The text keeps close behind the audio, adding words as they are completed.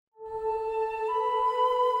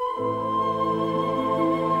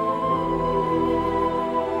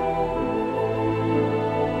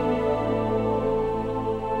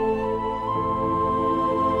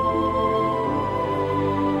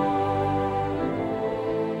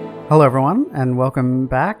Hello, everyone, and welcome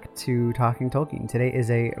back to Talking Tolkien. Today is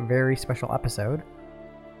a very special episode,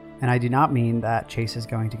 and I do not mean that Chase is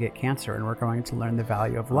going to get cancer and we're going to learn the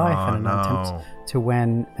value of life in an attempt to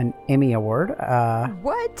win an Emmy Award.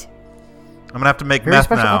 What? I'm gonna have to make very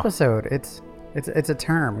special episode. It's a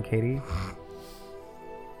term, Katie.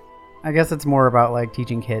 I guess it's more about like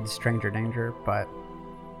teaching kids stranger danger, but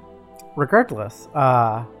regardless,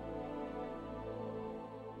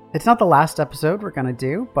 it's not the last episode we're going to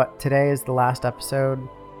do, but today is the last episode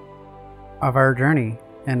of our journey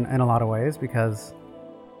in a lot of ways, because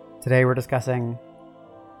today we're discussing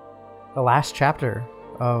the last chapter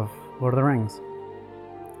of Lord of the Rings,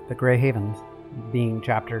 The Grey Havens, being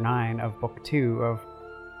chapter 9 of book 2 of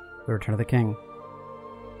The Return of the King.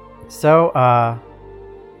 So,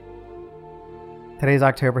 today's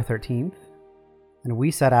October 13th, and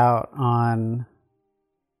we set out on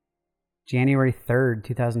January 3rd,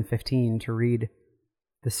 2015, to read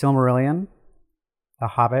The Silmarillion, The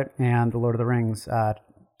Hobbit, and The Lord of the Rings,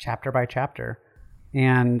 chapter by chapter.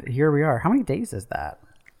 And here we are. How many days is that?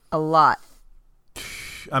 A lot.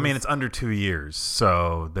 I mean, it's under 2 years,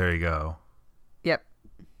 so there you go. Yep.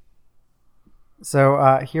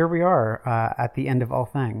 So here we are at the end of all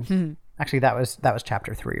things. Actually, that was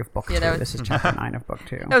chapter 3 of book 2. This is chapter 9 of book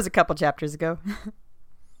 2. That was a couple chapters ago.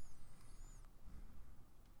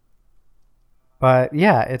 But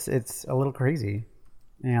yeah, it's a little crazy.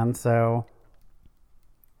 And so,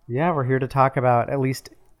 yeah, we're here to talk about, at least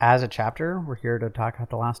as a chapter, we're here to talk about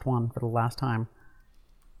the last one for the last time.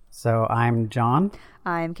 So I'm John.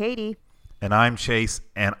 I'm Katie. And I'm Chase,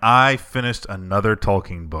 and I finished another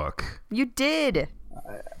Tolkien book. You did.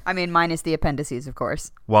 I mean, minus the appendices, of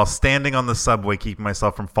course. While standing on the subway, keeping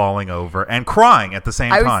myself from falling over and crying at the same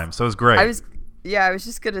time. So it was great. I was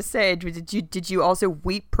just going to say, did you also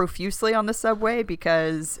weep profusely on the subway?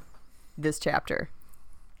 Because this chapter.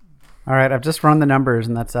 All right, I've just run the numbers,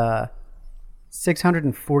 and that's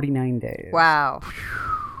 649 days. Wow.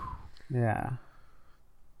 Yeah.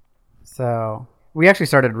 So we actually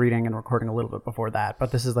started reading and recording a little bit before that,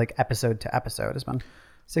 but this is like episode to episode. It's been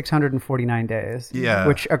 649 days. Yeah.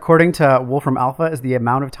 Which, according to Wolfram Alpha, is the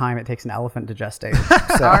amount of time it takes an elephant to gestate.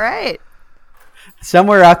 So, all right.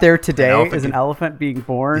 Somewhere out there today is an elephant being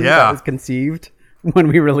born that was conceived when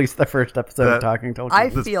we released the first episode of Talking Tolkien. I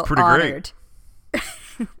feel honored.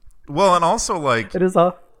 Well, and also like it is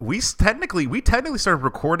all. We technically started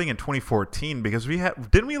recording in 2014 because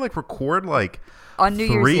didn't we record on New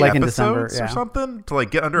Year's 3 Eve, episodes in December, or something to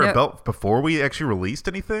get under a belt before we actually released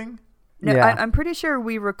anything? No, yeah. I'm pretty sure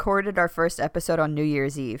we recorded our first episode on New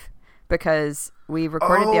Year's Eve because we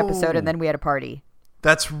recorded the episode and then we had a party.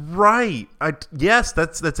 That's right. Yes,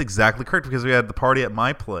 that's exactly correct because we had the party at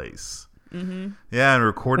my place. Mm-hmm. Yeah, and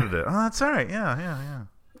recorded it. Oh, that's all right. Yeah.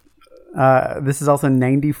 This is also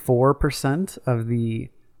 94% of the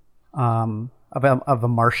of a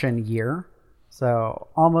Martian year, so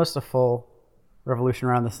almost a full revolution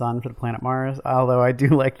around the sun for the planet Mars. Although I do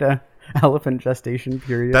like the elephant gestation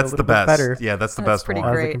period. That's the best. Better. Yeah, that's the best pretty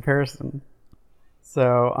one great. As a comparison.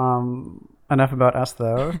 So enough about us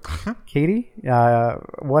though. Katie,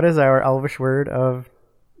 what is our Elvish word of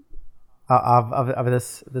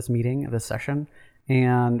this meeting, of this session,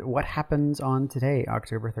 and what happens on today,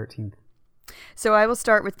 October 13th? So I will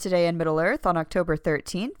start with today in Middle-earth on October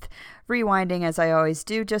 13th, rewinding as I always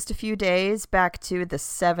do just a few days back to the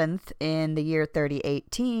 7th in the year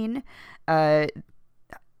 3018. The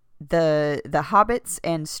hobbits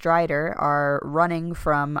and Strider are running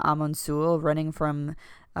from Amonsul, running from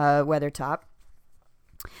Weathertop.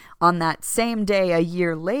 On that same day, a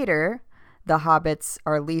year later, the hobbits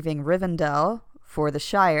are leaving Rivendell for the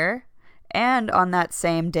Shire. And on that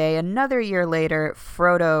same day, another year later,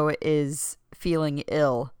 Frodo is feeling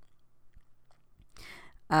ill.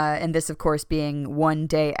 And this, of course, being one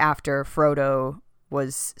day after Frodo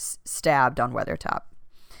was stabbed on Weathertop.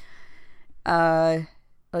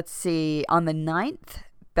 Let's see. On the 9th,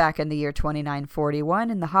 back in the year 2941,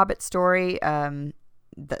 in the Hobbit story,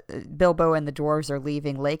 Bilbo and the dwarves are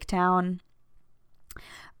leaving Lake Town.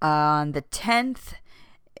 On the 10th,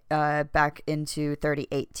 back into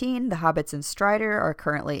 3018, the hobbits and Strider are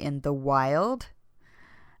currently in the wild.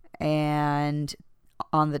 And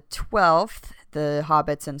on the 12th, the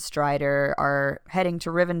hobbits and Strider are heading to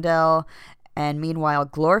Rivendell. And meanwhile,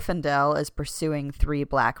 Glorfindel is pursuing 3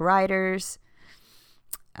 black riders.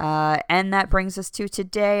 And that brings us to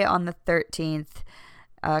today on the 13th.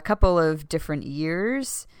 A couple of different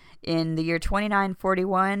years. In the year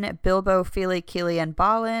 2941, Bilbo, Fili, Kili, and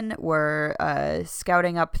Balin were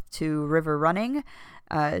scouting up to River Running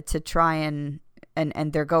to try and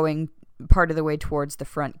they're going part of the way towards the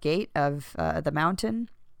front gate of the mountain.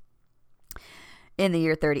 In the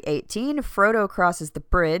year 3018, Frodo crosses the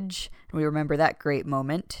bridge. We remember that great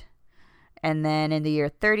moment. And then in the year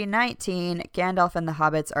 3019, Gandalf and the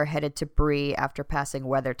hobbits are headed to Bree after passing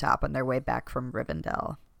Weathertop on their way back from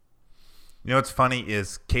Rivendell. You know what's funny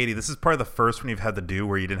is, Katie, this is probably the first one you've had to do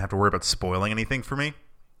where you didn't have to worry about spoiling anything for me.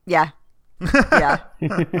 Yeah. Yeah.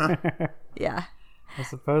 Yeah. I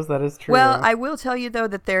suppose that is true. Well, I will tell you, though,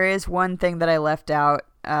 that there is one thing that I left out,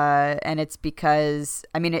 and it's because,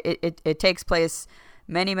 I mean, it takes place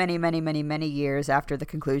many years after the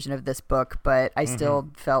conclusion of this book, but I still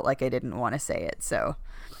felt like I didn't want to say it. So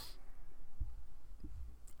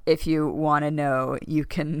if you want to know, you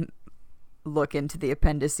can look into the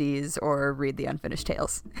appendices or read the Unfinished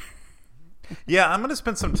Tales. Yeah, I'm going to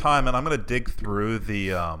spend some time and I'm going to dig through the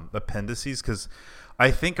appendices, because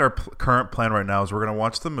I think our current plan right now is we're going to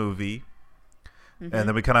watch the movie, and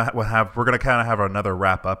then we're going to have another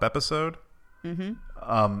wrap up episode. And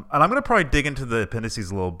I'm going to probably dig into the appendices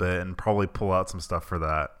a little bit and probably pull out some stuff for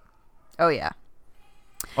that. Oh yeah.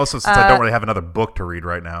 Also, since I don't really have another book to read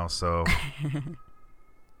right now, so.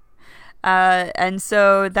 And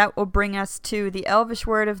so that will bring us to the Elvish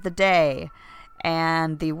word of the day.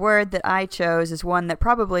 And the word that I chose is one that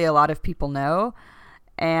probably a lot of people know.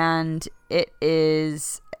 And it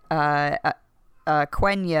is a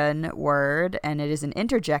Quenya word, and it is an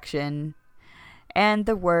interjection. And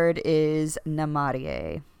the word is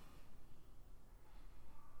namarie.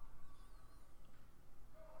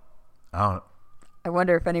 I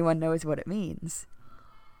wonder if anyone knows what it means.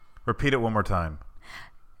 Repeat it one more time.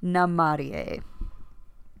 Namarie.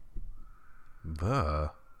 I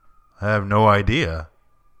have no idea.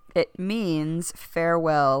 It means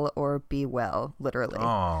farewell or be well, literally.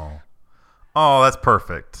 Oh, that's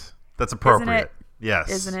perfect. That's appropriate. Isn't it? Yes.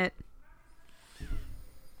 Isn't it?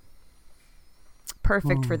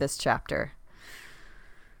 Perfect for this chapter.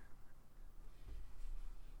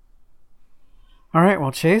 All right,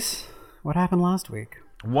 well, Chase, what happened last week?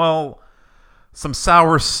 Well, some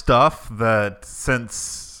sour stuff that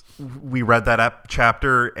since we read that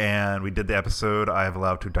chapter and we did the episode, I have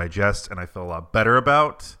allowed to digest, and I feel a lot better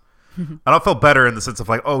about. I don't feel better in the sense of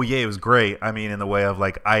like, oh, yeah, it was great. I mean, in the way of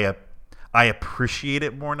like, I appreciate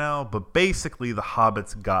it more now. But basically, the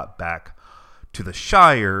hobbits got back to the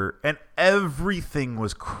Shire, and everything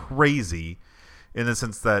was crazy in the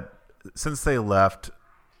sense that since they left,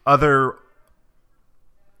 other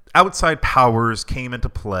outside powers came into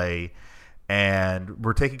play and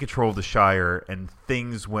were taking control of the Shire, and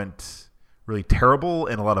things went really terrible,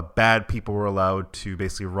 and a lot of bad people were allowed to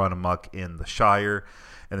basically run amok in the Shire.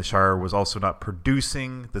 And the Shire was also not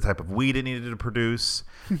producing the type of wheat it needed to produce,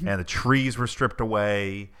 and the trees were stripped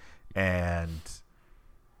away, and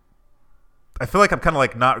I feel like I'm kind of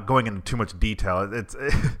like not going into too much detail. It's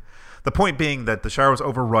the point being that the Shire was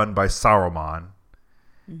overrun by Saruman,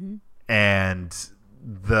 and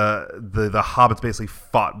the hobbits basically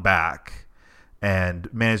fought back and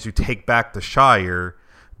managed to take back the Shire,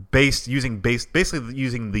 basically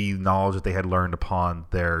using the knowledge that they had learned upon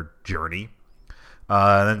their journey.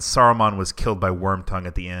 And then Saruman was killed by Wormtongue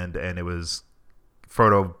at the end, and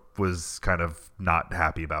Frodo was kind of not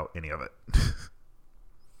happy about any of it.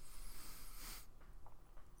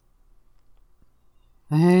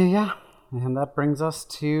 Yeah, and that brings us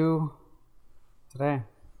to today.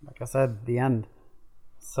 Like I said, the end.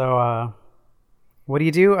 So, what do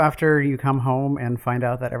you do after you come home and find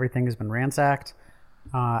out that everything has been ransacked?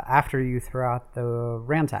 After you throw out the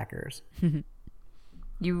ransackers,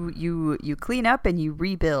 you clean up and you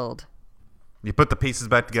rebuild. You put the pieces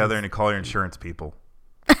back together and you call your insurance people.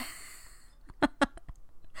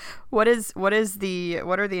 What are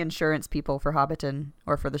the insurance people for Hobbiton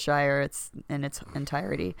or for the Shire? It's in its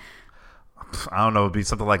entirety. I don't know. It'd be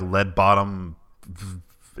something like lead bottom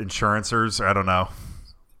insurancers. I don't know.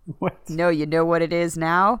 What? No, you know what it is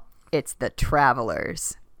now? It's the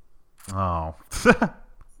Travelers. Oh.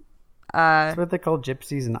 That's what they call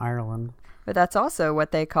gypsies in Ireland. But that's also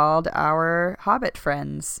what they called our Hobbit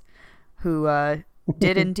friends, who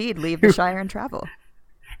did indeed leave the Shire and travel.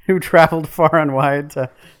 Who traveled far and wide to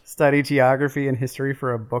study geography and history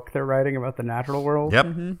for a book they're writing about the natural world. Yep.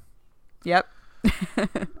 Mm-hmm. Yep.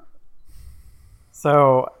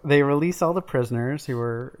 So they release all the prisoners who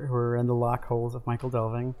were in the lock holes of Michael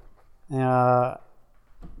Delving. And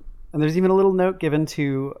there's even a little note given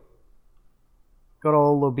to good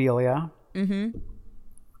old Lobelia. Who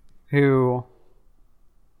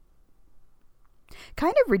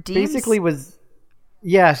kind of redeems... Basically was...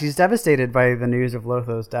 Yeah, she's devastated by the news of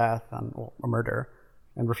Lotho's death or murder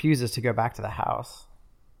and refuses to go back to the house.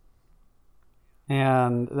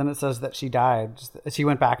 And then it says that she died. She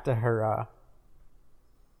went back to her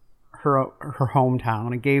her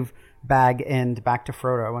hometown and gave Bag End back to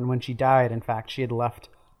Frodo. And when she died, in fact, she had left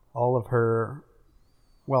all of her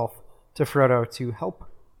wealth to Frodo to help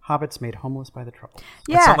hobbits made homeless by the Troubles.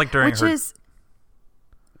 Yeah, like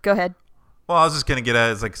Go ahead. Well, I was just gonna get at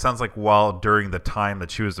it. It's like sounds like while during the time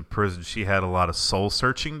that she was in prison, she had a lot of soul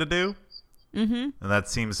searching to do, and that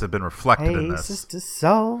seems to have been reflected in this. Sister,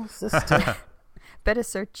 soul sister. Better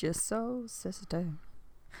search your soul, sister.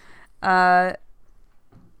 Yeah.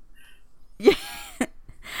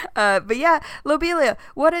 But yeah, Lobelia,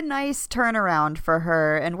 what a nice turnaround for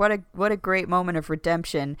her, and what a great moment of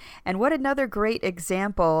redemption, and what another great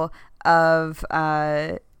example of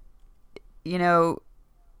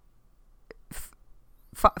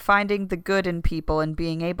finding the good in people and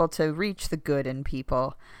being able to reach the good in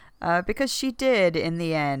people, because she did in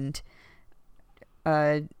the end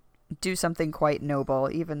do something quite noble,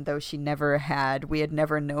 even though we had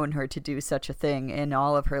never known her to do such a thing in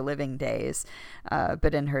all of her living days.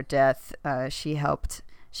 But in her death, she helped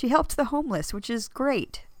the homeless, which is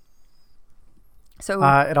great. So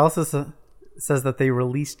it also says that they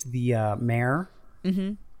released the mayor,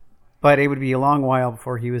 but it would be a long while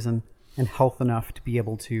before he was in health enough to be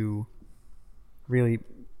able to really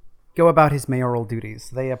go about his mayoral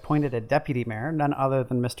duties. They appointed a deputy mayor, none other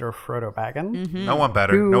than Mr. Frodo Baggins. No one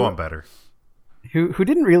better. No one better. Who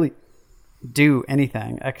didn't really do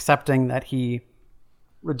anything, excepting that he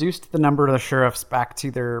reduced the number of the sheriffs back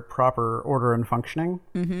to their proper order and functioning,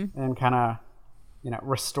 and kind of,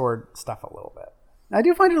 restored stuff a little bit. I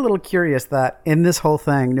do find it a little curious that in this whole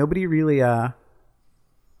thing, nobody really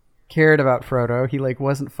cared about Frodo. He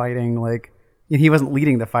wasn't fighting, he wasn't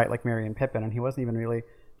leading the fight like Merry and Pippin, and he wasn't even really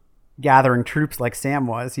gathering troops like Sam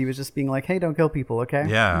was. He was just being like, hey, don't kill people, okay?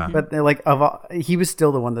 Yeah. But he was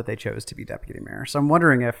still the one that they chose to be deputy mayor. So I'm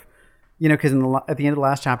wondering if, because at the end of the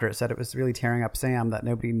last chapter it said it was really tearing up Sam that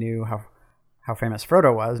nobody knew how famous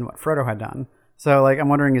Frodo was and what Frodo had done. So I'm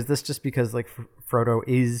wondering, is this just because Frodo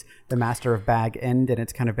is the master of Bag End and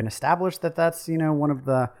it's kind of been established that that's one of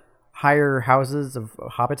the higher houses of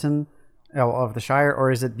Hobbiton, of the Shire, or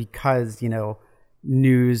is it because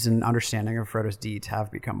news and understanding of Frodo's deeds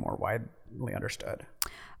have become more widely understood?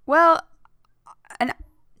 Well, and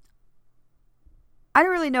I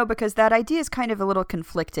don't really know, because that idea is kind of a little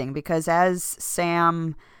conflicting, because as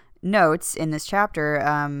Sam notes in this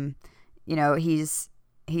chapter,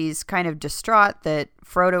 he's kind of distraught that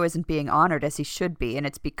Frodo isn't being honored as he should be, and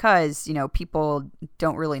it's because people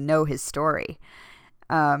don't really know his story.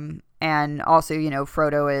 And also,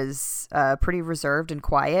 Frodo is pretty reserved and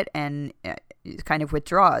quiet, and kind of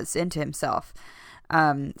withdraws into himself.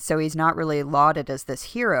 So he's not really lauded as this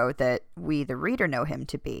hero that we, the reader, know him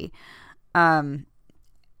to be. And,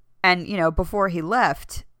 before he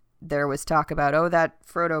left, there was talk about, that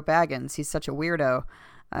Frodo Baggins, he's such a weirdo.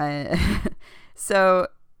 So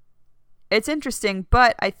it's interesting,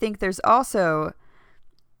 but I think there's also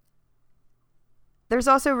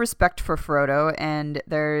respect for Frodo, and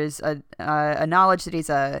there's a knowledge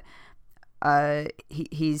that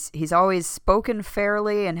he's always spoken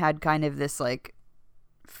fairly and had kind of this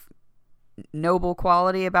noble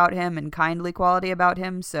quality about him and kindly quality about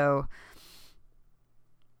him. So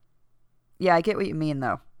yeah, I get what you mean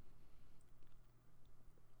though.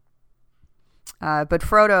 But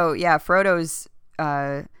Frodo's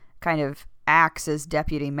kind of acts as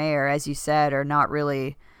deputy mayor, as you said, are not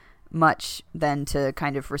really much than to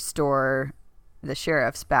kind of restore the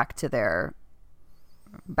sheriffs back to their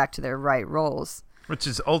right roles. Which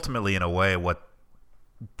is ultimately, in a way, what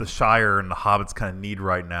the Shire and the Hobbits kind of need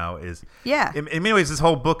right now. Is in many ways, this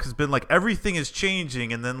whole book has been everything is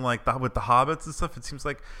changing, and then with the Hobbits and stuff, it seems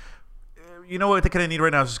like what they kind of need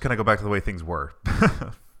right now is just kind of go back to the way things were.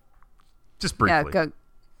 Just briefly. Yeah,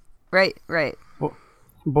 right. Well,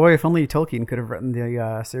 boy, if only Tolkien could have written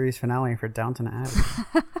the series finale for Downton Abbey.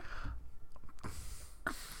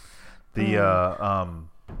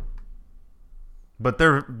 But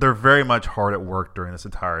they're very much hard at work during this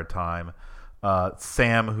entire time.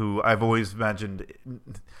 Sam, who I've always imagined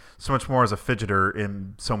so much more as a fidgeter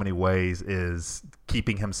in so many ways, is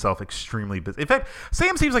keeping himself extremely busy. In fact,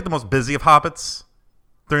 Sam seems like the most busy of hobbits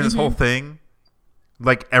during this whole thing.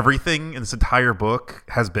 Everything in this entire book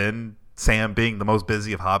has been Sam being the most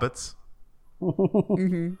busy of hobbits.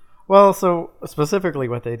 Well, so specifically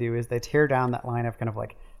what they do is they tear down that line of kind of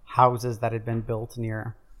houses that had been built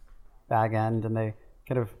near Bag End, and they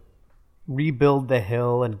kind of rebuild the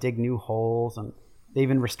hill and dig new holes, and they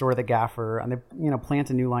even restore the gaffer, and they plant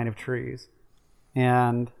a new line of trees.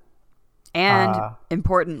 And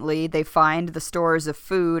importantly, they find the stores of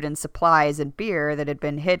food and supplies and beer that had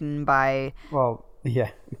been hidden by... Well,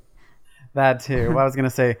 yeah, that too. Well, I was going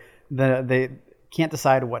to say, they can't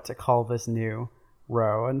decide what to call this new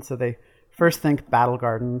row, and so they first think Battle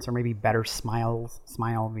Gardens or maybe Better Smiles.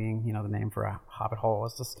 Smile being the name for a hobbit hole,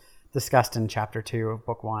 is just discussed in chapter 2 of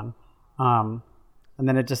book 1. And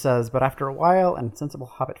then it just says, but after a while, in sensible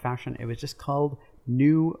hobbit fashion, it was just called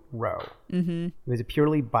New Row. Mm-hmm. It was a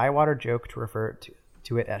purely bywater joke to refer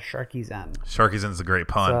to it as Sharky's End. Sharky's End is a great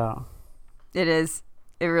pun. So, It is.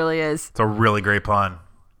 It really is. It's a really great pun.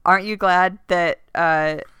 Aren't you glad that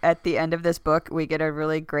at the end of this book we get a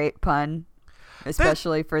really great pun,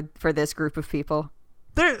 especially for this group of people?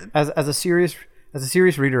 As a serious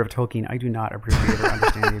reader of Tolkien, I do not appreciate or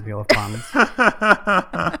understand the appeal of puns.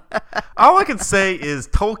 All I can say is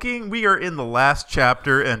Tolkien, we are in the last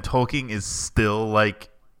chapter and Tolkien is still like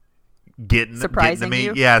getting to me.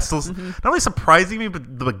 You? Yeah, still not only surprising me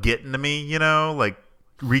but getting to me, like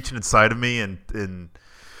reaching inside of me and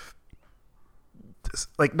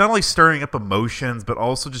like not only stirring up emotions but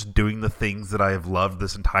also just doing the things that I have loved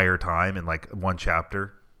this entire time in like one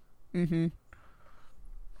chapter. Mm-hmm.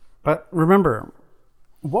 But remember,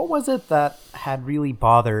 what was it that had really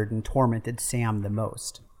bothered and tormented Sam the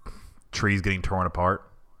most? Trees getting torn apart.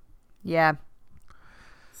 Yeah.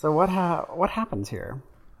 So what happens here?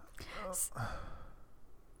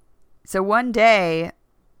 So one day,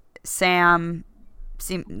 Sam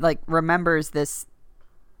remembers this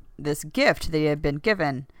gift that he had been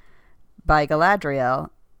given by Galadriel,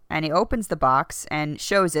 and he opens the box and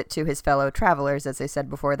shows it to his fellow travelers. As I said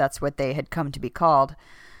before, that's what they had come to be called.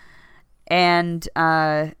 And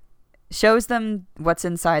shows them what's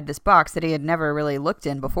inside this box that he had never really looked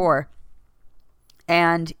in before.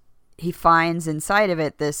 And he finds inside of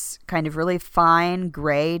it this kind of really fine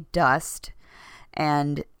gray dust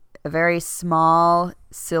and a very small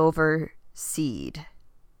silver seed.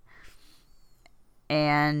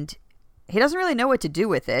 And he doesn't really know what to do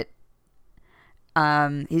with it.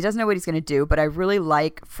 He doesn't know what he's going to do, but I really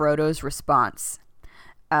like Frodo's response.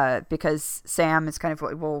 Because Sam is kind of,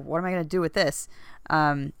 well, what am I going to do with this?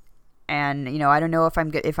 And, I don't know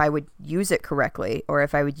if I would use it correctly or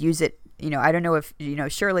if I would use it, I don't know if,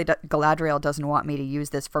 surely Galadriel doesn't want me to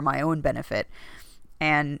use this for my own benefit.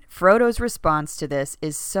 And Frodo's response to this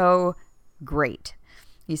is so great.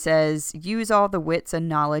 He says, use all the wits and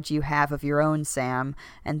knowledge you have of your own, Sam,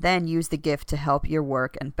 and then use the gift to help your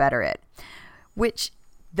work and better it. Which,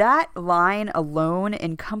 that line alone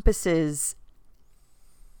encompasses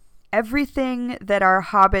everything that our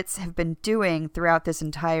hobbits have been doing throughout this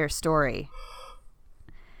entire story.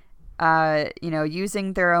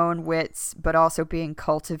 Using their own wits, but also being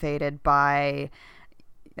cultivated by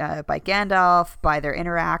Gandalf, by their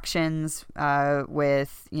interactions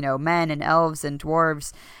with men and elves and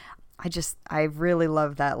dwarves. I really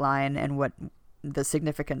love that line and what the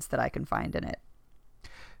significance that I can find in it.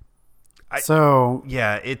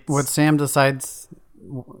 What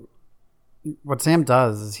Sam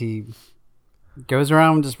does is he goes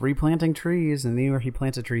around just replanting trees, and anywhere he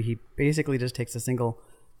plants a tree, he basically just takes a single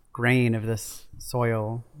grain of this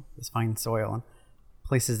soil, this fine soil, and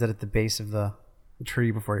places it at the base of the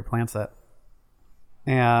tree before he plants it.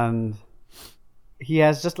 And he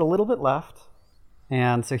has just a little bit left,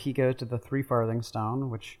 and so he goes to the 3 farthing stone,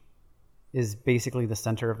 which is basically the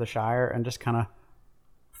center of the Shire, and just kind of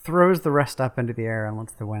throws the rest up into the air and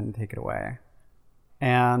lets the wind take it away.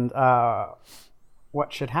 And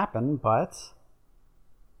what should happen, but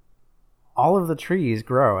all of the trees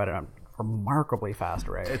grow at a remarkably fast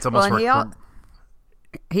rate. It's almost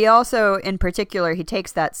he also, in particular, he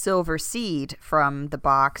takes that silver seed from the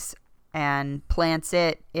box and plants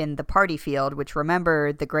it in the party field, which,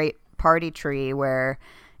 remember, the great party tree where,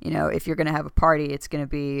 if you're going to have a party, it's going to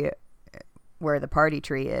be where the party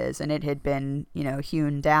tree is. And it had been,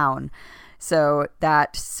 hewn down. So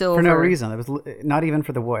that silver... For no reason. It was not even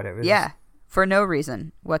for the wood. It was for no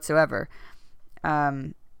reason whatsoever.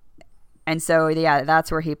 And so,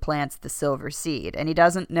 that's where he plants the silver seed. And he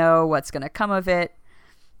doesn't know what's going to come of it.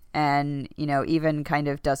 And, even kind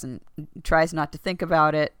of tries not to think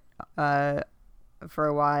about it for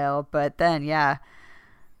a while. But then,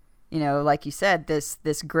 like you said,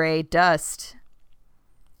 this gray dust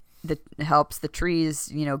that helps the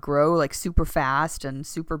trees, grow like super fast and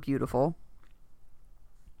super beautiful.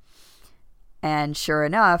 And sure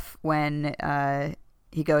enough, when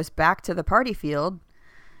he goes back to the party field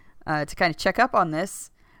to kind of check up on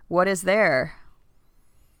this, what is there?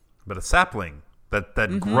 But a sapling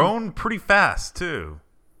that grown pretty fast too.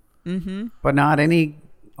 Mm-hmm. But not any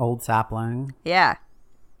old sapling. Yeah.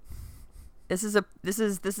 This is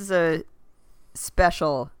a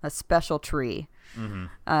special tree.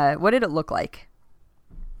 Mm-hmm. What did it look like?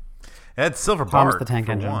 It had silver Thomas bark the Tank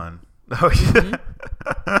for Engine. one. Oh yeah.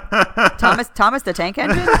 Thomas the Tank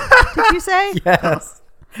Engine, did you say? Yes.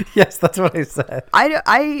 Yes, that's what I said.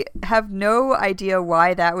 I have no idea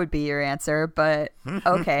why that would be your answer, but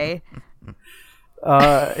okay.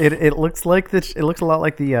 It looks like it looks a lot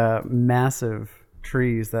like the massive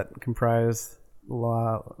trees that comprise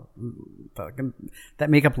that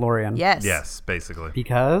make up Lorien. Yes, basically.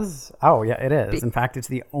 Because it is. In fact, it's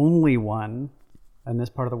the only one in this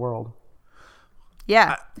part of the world.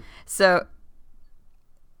 Yeah. So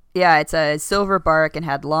yeah, it's a silver bark and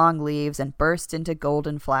had long leaves and burst into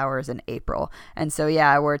golden flowers in April. And so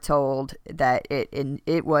yeah, we're told that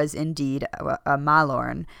it was indeed a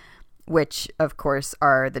Malorn, which of course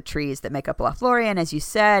are the trees that make up Lothlorien, as you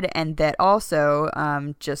said, and that also,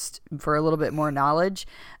 just for a little bit more knowledge,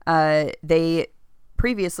 they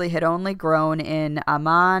previously had only grown in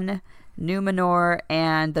Aman, Numenor,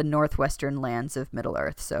 and the northwestern lands of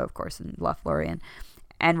Middle-earth, so of course in Lothlorien.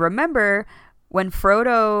 And remember, when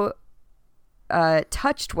Frodo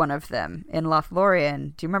touched one of them in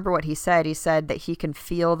Lothlorien, do you remember what he said? He said that he can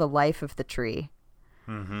feel the life of the tree.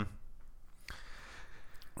 Mm-hmm.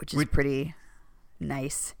 Which is pretty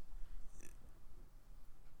nice.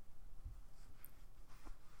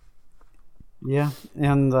 Yeah,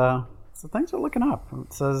 and so things are looking up.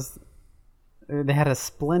 It says they had a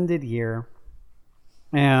splendid year,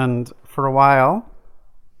 and for a while,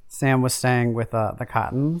 Sam was staying with the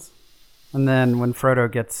Cottons, and then when Frodo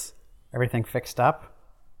gets everything fixed up,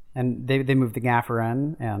 and they move the gaffer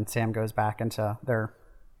in, and Sam goes back into their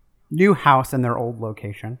new house in their old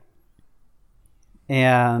location.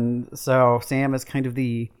 And so Sam is kind of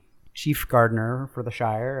the chief gardener for the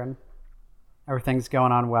Shire, and everything's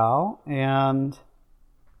going on well. And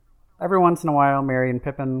every once in a while, Merry and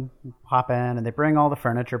Pippin pop in, and they bring all the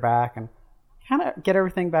furniture back and kind of get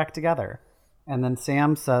everything back together. And then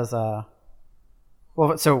Sam says, so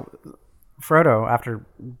Frodo, after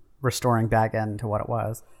restoring Bag End to what it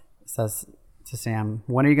was, says to Sam,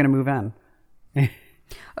 "When are you going to move in?"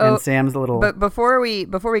 And Sam's a little. But before we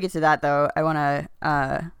get to that, though, I want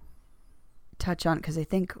to touch on, because I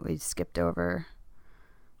think we skipped over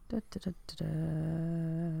that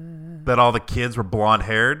all the kids were blonde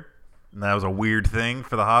haired, and that was a weird thing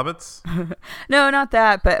for the hobbits. No, not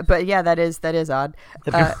that, but yeah, that is odd.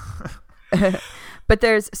 But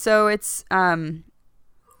there's so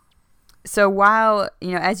while,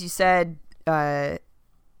 as you said,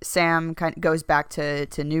 Sam kind of goes back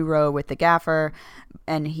to New Row with the gaffer,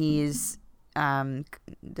 and he's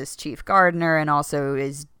this chief gardener, and also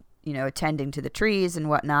is attending to the trees and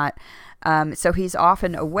whatnot. So he's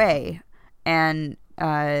often away, and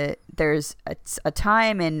there's a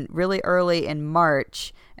time in really early in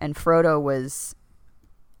March, and Frodo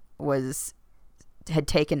had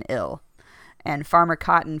taken ill, and Farmer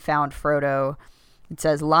Cotton found Frodo. It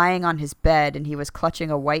says, lying on his bed, and he was clutching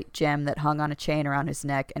a white gem that hung on a chain around his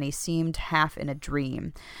neck, and he seemed half in a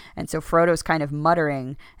dream. And so Frodo's kind of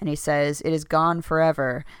muttering, and he says, "It is gone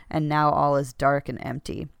forever, and now all is dark and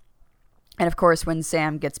empty." And of course, when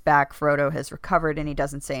Sam gets back, Frodo has recovered, and he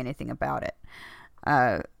doesn't say anything about it.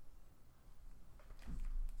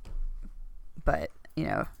 But,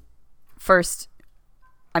 first,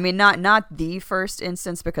 I mean, not the first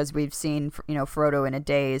instance, because we've seen, Frodo in a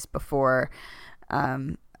daze before.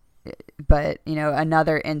 But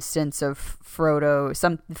another instance of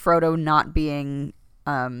Frodo not being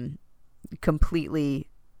completely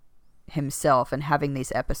himself and having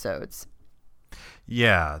these episodes.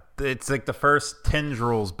 Yeah, it's like the first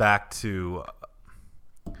tendrils back to.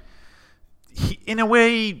 In a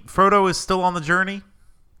way, Frodo is still on the journey.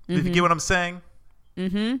 Mm-hmm. If you get what I'm saying.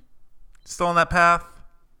 Mm-hmm. Still on that path.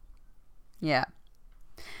 Yeah,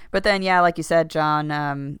 but then like you said,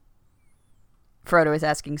 John. Frodo is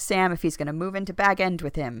asking Sam if he's going to move into Bag End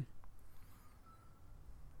with him.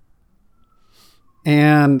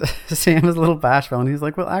 And Sam is a little bashful, and he's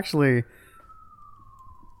like, well, actually...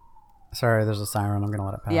 Sorry, there's a siren. I'm going to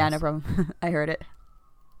let it pass. Yeah, no problem. I heard it.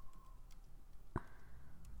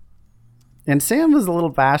 And Sam is a little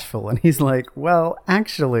bashful, and he's like, well,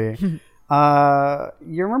 actually, you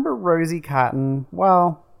remember Rosie Cotton?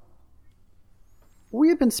 Well... We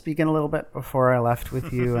had been speaking a little bit before I left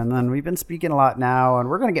with you, and then we've been speaking a lot now, and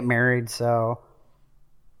we're going to get married, so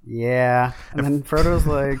yeah. And then Frodo's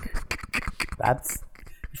like,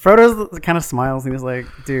 Frodo's kind of smiles, and he's like,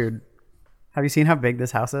 dude, have you seen how big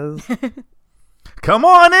this house is? Come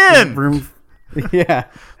on in! Room, yeah.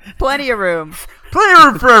 Plenty of room. Plenty of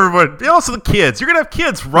room for everyone. Also the kids. You're going to have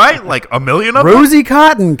kids, right? Like a million of them? Rosie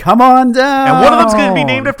Cotton, come on down! And one of them's going to be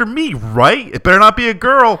named after me, right? It better not be a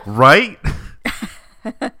girl, right?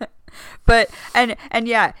 and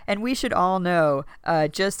we should all know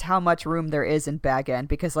just how much room there is in Bag End,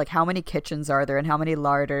 because like how many kitchens are there and how many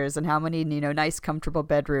larders and how many nice comfortable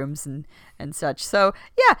bedrooms and such. So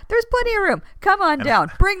yeah, there's plenty of room. Come on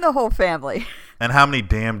down, bring the whole family. And how many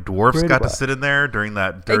damn dwarfs got to sit in there during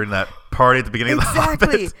that party at the beginning of the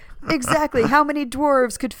Hobbit? Exactly. How many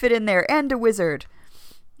dwarves could fit in there, and a wizard?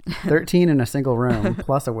 13 in a single room,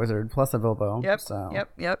 plus a wizard, plus a Bilbo.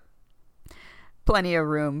 Yep. Plenty of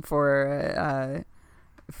room for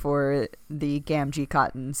the Gamgee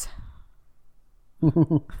Cottons.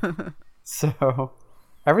 So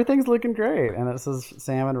everything's looking great, and it says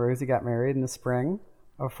Sam and Rosie got married in the spring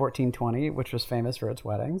of 1420, which was famous for its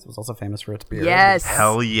weddings. It was also famous for its beer. Yes.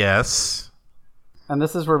 Hell yes. And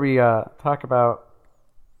this is where we talk about,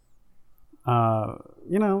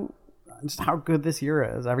 just how good this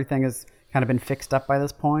year is. Everything has kind of been fixed up by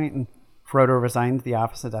this point, and Frodo resigns the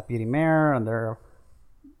office of deputy mayor, and there are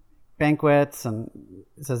banquets, and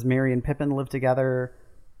it says Merry and Pippin live together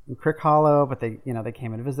in Crick Hollow, but they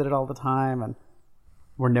came and visited all the time, and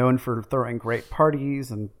were known for throwing great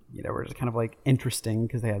parties, and were just kind of like interesting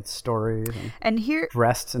because they had stories and here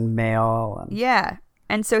dressed in mail. And yeah,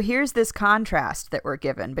 and so here's this contrast that we're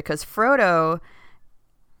given, because Frodo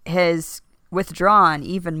has withdrawn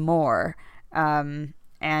even more, and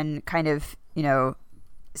kind of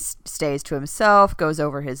stays to himself, goes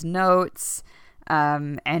over his notes,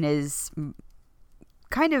 and is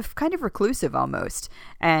kind of reclusive almost.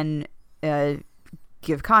 And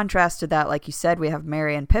give contrast to that, like you said, we have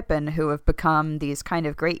Merry and Pippin, who have become these kind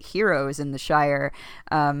of great heroes in the Shire,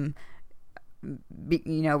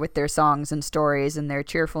 with their songs and stories and their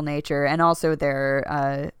cheerful nature, and also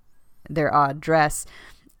their odd dress,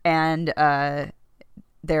 and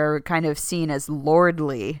they're kind of seen as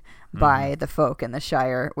lordly by the folk in the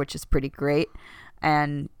Shire, which is pretty great.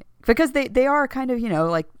 And because they are kind of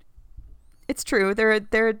like, it's true,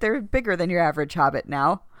 they're bigger than your average hobbit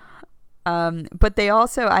now. But they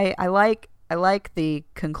also, I like the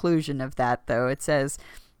conclusion of that, though. It says,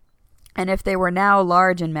 and if they were now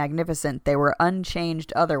large and magnificent, they were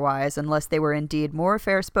unchanged otherwise, unless they were indeed more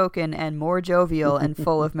fair-spoken and more jovial and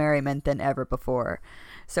full of merriment than ever before.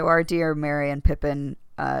 So our dear Merry and Pippin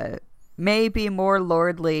may be more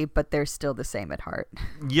lordly, but they're still the same at heart.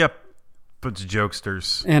 Yep, bunch of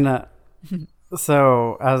jokesters. And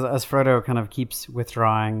so as Frodo kind of keeps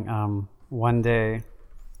withdrawing, one day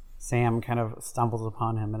Sam kind of stumbles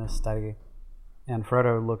upon him in his study, and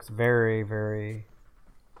Frodo looks very, very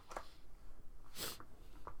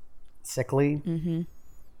sickly. Mm-hmm.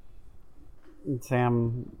 And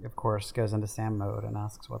Sam, of course, goes into Sam mode and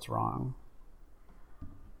asks what's wrong.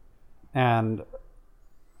 And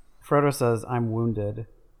Frodo says, "I'm wounded.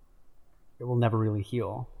 It will never really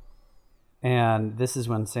heal." And this is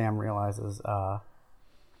when Sam realizes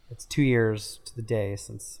it's 2 years to the day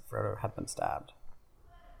since Frodo had been stabbed.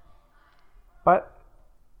 But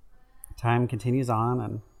time continues on,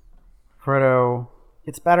 and Frodo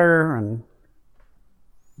gets better, and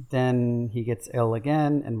then he gets ill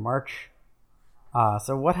again in March.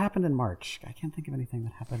 So what happened in March? I can't think of anything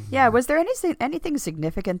that happened. Yeah, was there anything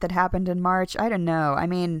significant that happened in March? I don't know. I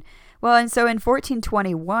mean, well, and so in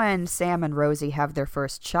 1421, Sam and Rosie have their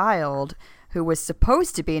first child, who was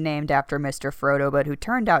supposed to be named after Mr. Frodo, but who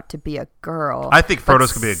turned out to be a girl. I think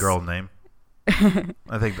Frodo's could be a girl name.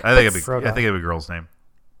 I think it'd be a girl's name.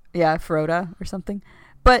 Yeah, Froda or something.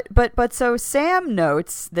 But so Sam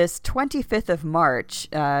notes this 25th of March,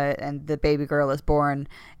 and the baby girl is born.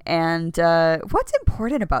 And what's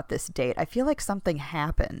important about this date? I feel like something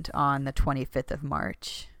happened on the 25th of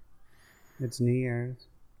March. It's New Year's.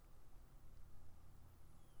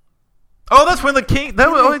 Oh, that's when the king.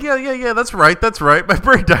 Yeah. That's right. My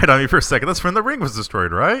brain died on me for a second. That's when the ring was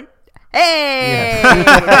destroyed, right? Hey!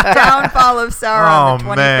 Yeah. Downfall of Sauron, the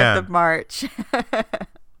 25th of March.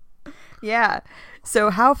 Yeah. So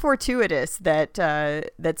how fortuitous that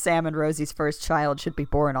Sam and Rosie's first child should be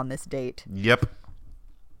born on this date. Yep.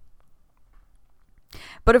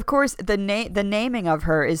 But of course, the naming of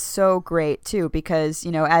her is so great too, because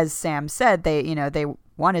as Sam said, they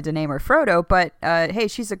wanted to name her Frodo, but hey,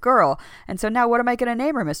 she's a girl, and so now what am I going to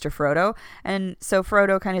name her, Mr. Frodo? And so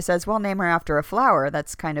Frodo kind of says, well, name her after a flower.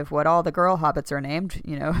 That's kind of what all the girl hobbits are named,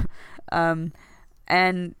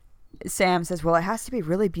 and Sam says, well, it has to be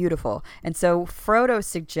really beautiful. And so Frodo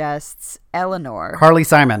suggests Eleanor. Carly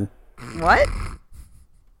Simon. What?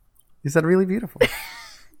 He said really beautiful.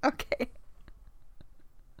 Okay.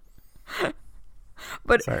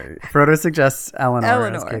 But sorry, Frodo suggests Eleanor,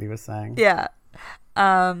 as Katie was saying. Yeah.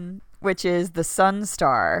 Which is the sun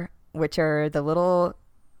star, which are the little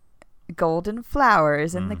golden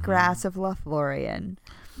flowers in the grass of Lothlorien.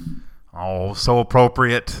 Oh, so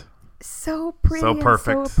appropriate. So pretty, So and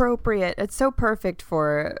perfect. so appropriate. It's so perfect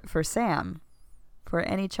for Sam, for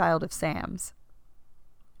any child of Sam's.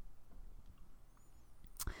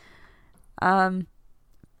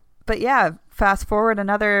 But yeah, fast forward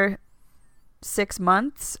another 6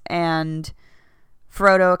 months, and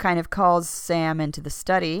Frodo kind of calls Sam into the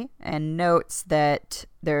study and notes that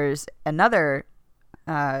there's another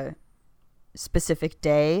specific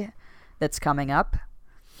day that's coming up.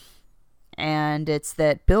 And it's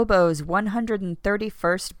that Bilbo's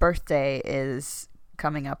 131st birthday is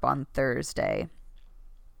coming up on Thursday.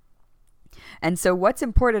 And so what's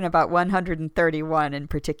important about 131 in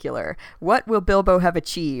particular? What will Bilbo have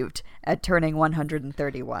achieved at turning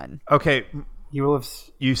 131? Okay, He will have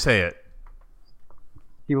you say it.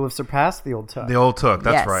 he will have surpassed the old Took. The old Took,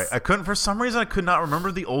 that's Yes. right. I couldn't, for some reason, I could not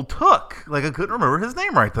remember the old Took. Like, I couldn't remember his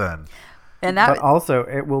name right then. And that But also,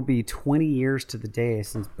 it will be 20 years to the day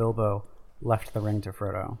since Bilbo left the ring to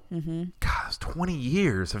Frodo. God, 20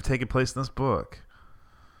 years have taken place in this book.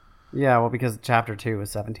 Yeah, well, because chapter 2 was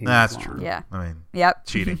 17 That's years long. true. Yeah. I mean, Yep.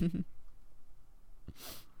 cheating.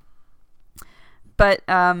 But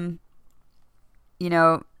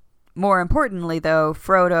more importantly though,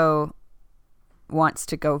 Frodo wants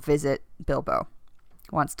to go visit Bilbo.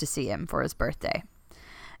 Wants to see him for his birthday.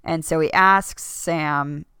 And so he asks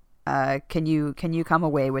Sam, can you come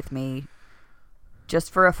away with me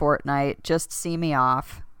just for a fortnight, just see me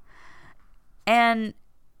off? And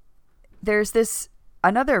there's this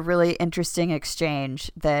another really interesting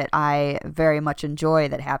exchange that I very much enjoy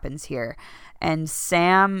that happens here. And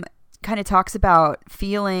Sam kind of talks about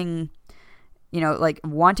feeling, like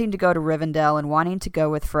wanting to go to Rivendell and wanting to go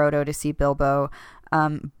with Frodo to see Bilbo.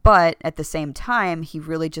 But at the same time, he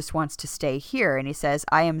really just wants to stay here. And he says,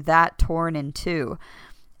 I am that torn in two.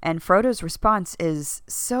 And Frodo's response is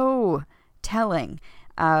so telling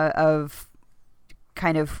of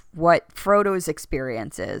kind of what Frodo's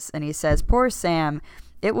experience is. And he says, poor Sam,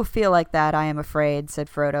 it will feel like that, I am afraid, said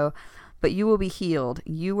Frodo, but you will be healed.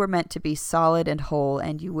 You were meant to be solid and whole,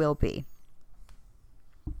 and you will be.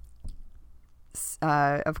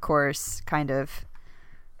 Of course, kind of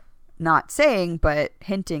not saying, but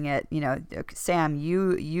hinting at, Sam,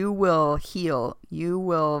 you will heal. You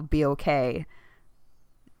will be okay.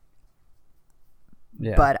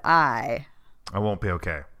 Yeah. But I won't be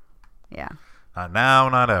okay. Yeah. Not now,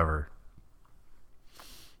 not ever.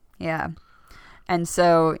 Yeah. And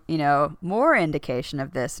so, more indication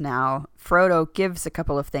of this now. Frodo gives a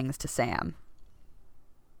couple of things to Sam.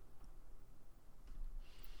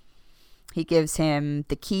 He gives him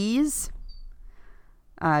the keys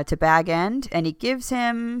to Bag End, and he gives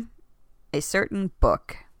him a certain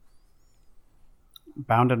book.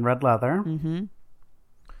 Bound in red leather. Mm-hmm.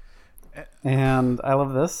 And I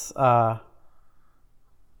love this.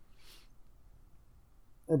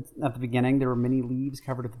 At the beginning, there were many leaves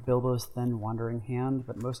covered with Bilbo's thin, wandering hand,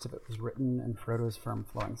 but most of it was written in Frodo's firm,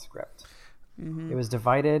 flowing script. Mm-hmm. It was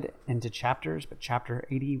divided into chapters, but chapter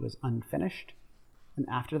 80 was unfinished. And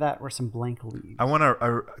after that were some blank leaves.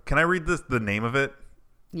 Can I read the name of it?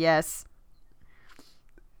 Yes.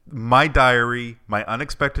 My Diary, My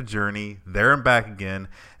Unexpected Journey, There and Back Again,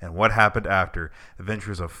 and What Happened After.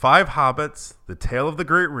 Adventures of 5 Hobbits, The Tale of the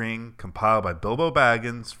Great Ring, compiled by Bilbo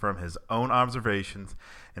Baggins from his own observations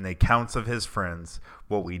and the accounts of his friends,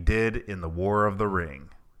 What We Did in the War of the Ring.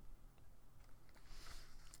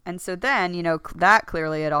 And so then, that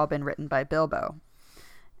clearly had all been written by Bilbo.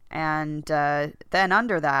 And then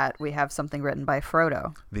under that, we have something written by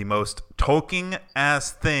Frodo. The most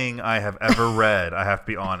Tolkien-ass thing I have ever read, I have to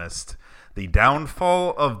be honest. The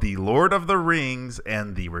Downfall of the Lord of the Rings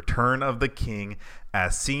and the Return of the King,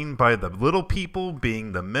 as seen by the little people,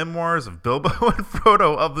 being the memoirs of Bilbo and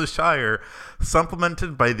Frodo of the Shire,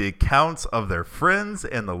 supplemented by the accounts of their friends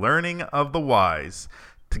and the learning of the wise,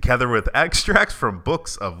 together with extracts from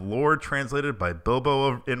books of lore translated by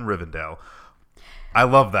Bilbo in Rivendell. I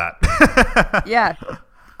love that. Yeah,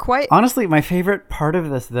 quite. Honestly, my favorite part of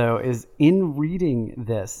this, though, is in reading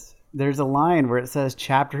this, there's a line where it says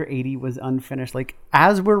chapter 80 was unfinished. Like,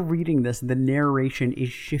 as we're reading this, the narration is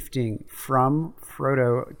shifting from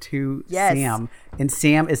Frodo to Sam, and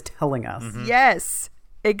Sam is telling us. Mm-hmm. Yes,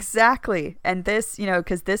 exactly. And this,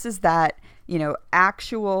 because this is that,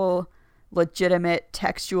 actual legitimate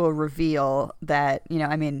textual reveal that,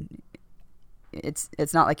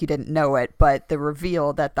 it's not like you didn't know it, but the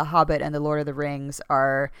reveal that The Hobbit and The Lord of the Rings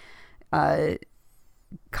are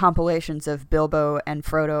compilations of Bilbo and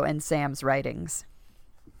Frodo and Sam's writings.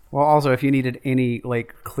 Well, also, if you needed any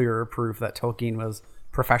clearer proof that Tolkien was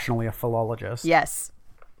professionally a philologist. Yes,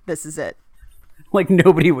 this is it. Like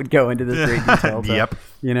nobody would go into this great detail. To, Yep.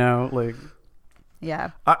 You know, like.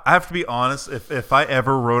 Yeah. I have to be honest. If I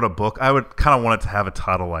ever wrote a book, I would kind of want it to have a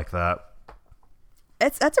title like that.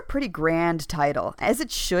 That's a pretty grand title, as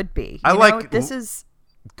it should be. I know, like. This is.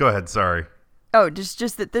 Go ahead. Sorry. Oh, just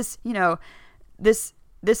that this,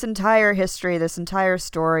 this entire history, this entire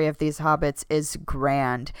story of these hobbits is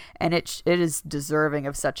grand, and it is deserving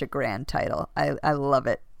of such a grand title. I love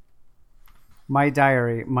it. My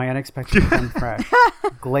diary, my unexpected fun fresh,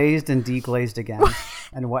 glazed and deglazed again,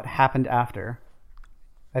 and what happened after.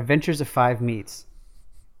 Adventures of Five Meats.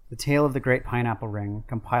 The tale of the Great Pineapple Ring,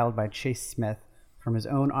 compiled by Chase Smith from his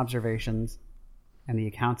own observations and the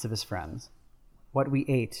accounts of his friends. What we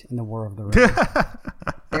ate in the War of the Ring.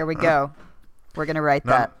 There we go. We're gonna write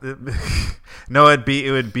that. No, it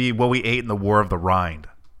would be what we ate in the War of the Rind.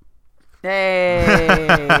 Hey.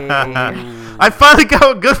 I finally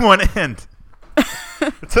got a good one in.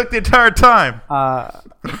 It took the entire time.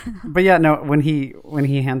 But yeah, no. When he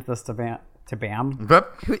hands this to Bam.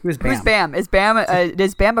 Who's Bam? Who's Bam?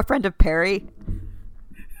 Is Bam a friend of Perry?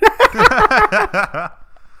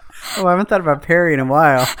 Oh, I haven't thought about Perry in a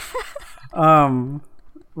while.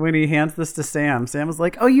 When he hands this to Sam, Sam was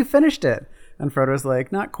like, "Oh, you finished it," and Frodo's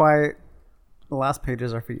like, "Not quite. The last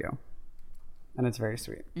pages are for you," and it's very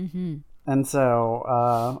sweet. Mm-hmm. And so,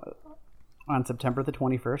 on September the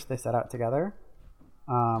 21st, they set out together.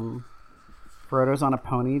 Frodo's on a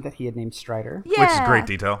pony that he had named Strider, Yeah. Which is great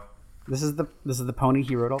detail. This is the pony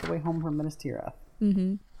he rode all the way home from Minas Tirith.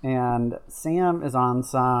 Mm-hmm. And Sam is on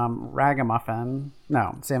some ragamuffin.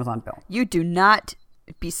 No, Sam's on Bill. You do not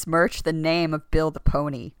besmirch the name of Bill the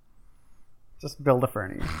Pony. Just Bill the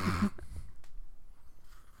Fernie.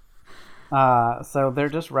 So they're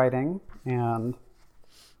just riding, and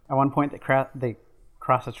at one point they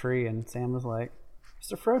cross a tree, and Sam was like,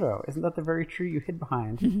 "Mr. Frodo, isn't that the very tree you hid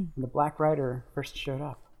behind when the Black Rider first showed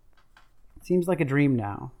up? It seems like a dream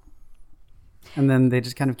now." And then they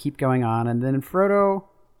just kind of keep going on, and then Frodo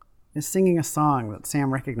is singing a song that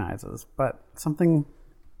Sam recognizes, but something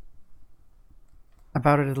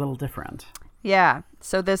about it is a little different. Yeah.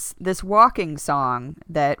 So this walking song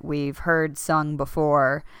that we've heard sung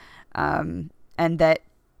before, and that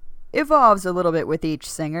evolves a little bit with each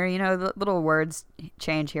singer. You know, the little words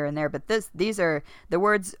change here and there, but the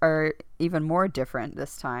words are even more different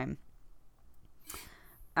this time.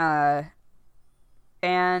 And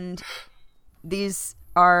these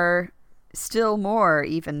are still more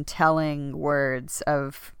even telling words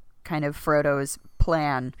of kind of Frodo's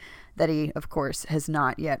plan that he, of course, has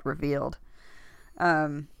not yet revealed.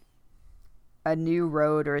 A new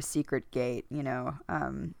road or a secret gate,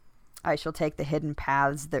 I shall take the hidden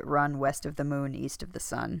paths that run west of the moon, east of the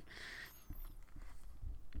sun.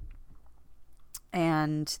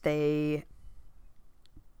 And they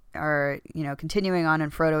are, continuing on,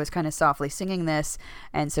 and Frodo is kind of softly singing this.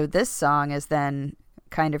 And so this song is then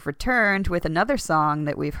kind of returned with another song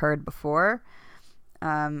that we've heard before,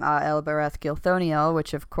 El Bareth Gilthoniel,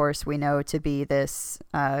 which of course we know to be this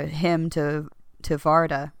hymn to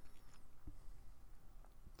Varda.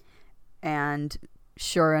 And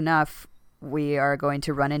sure enough, we are going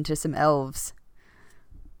to run into some elves.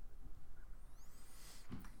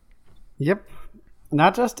 Yep.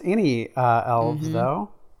 Not just any elves,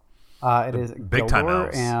 though. It is big time Gildor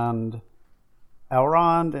elves. and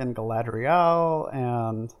Elrond and Galadriel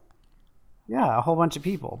and, a whole bunch of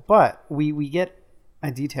people. But we get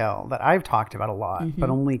a detail that I've talked about a lot, but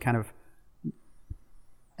only kind of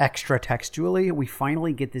extra textually. We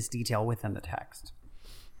finally get this detail within the text.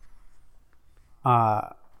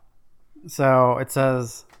 So it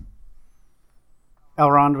says,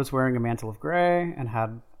 Elrond was wearing a mantle of gray and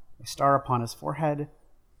had a star upon his forehead,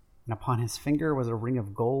 and upon his finger was a ring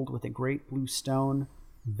of gold with a great blue stone,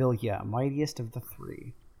 Vilya, mightiest of the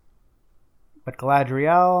three. But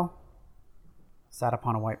Galadriel sat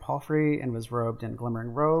upon a white palfrey and was robed in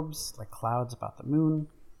glimmering robes like clouds about the moon.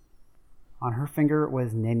 On her finger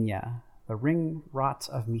was Nenya, the ring wrought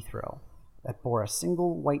of mithril, that bore a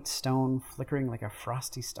single white stone flickering like a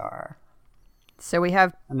frosty star. So we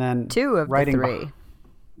have And then two of the three.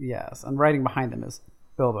 Yes, and riding behind them is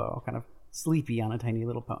Bilbo, kind of sleepy on a tiny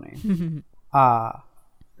little pony. But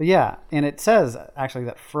yeah, and it says actually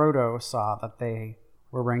that Frodo saw that they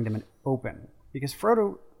were wearing them in open, because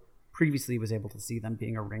Frodo previously was able to see them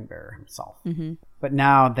being a ring bearer himself. But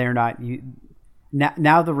now they're not.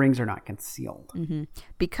 Now the rings are not concealed.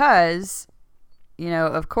 Because,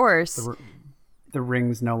 of course, the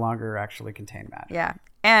rings no longer actually contain magic. Yeah.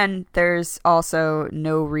 And there's also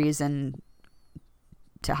no reason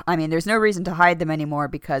there's no reason to hide them anymore,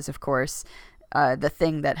 because, of course, the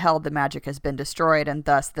thing that held the magic has been destroyed, and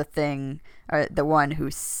thus the one who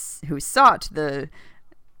sought the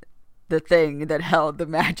thing that held the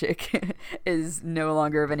magic is no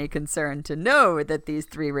longer of any concern to know that these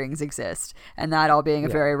 3 rings exist. And that all being a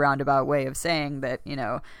very roundabout way of saying that,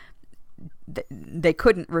 they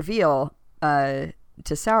couldn't reveal to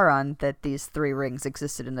Sauron that these 3 rings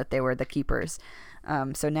existed and that they were the keepers.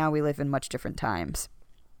 So now we live in much different times.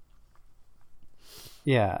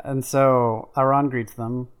 Yeah, and so Elrond greets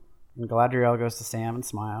them, and Galadriel goes to Sam and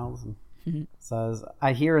smiles and says,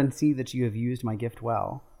 "I hear and see that you have used my gift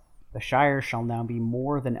well. The Shire shall now be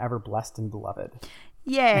more than ever blessed and beloved."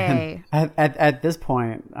 Yay! At this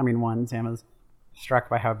point, I mean, one, Sam is struck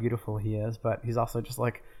by how beautiful he is, but he's also just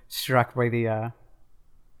like struck by the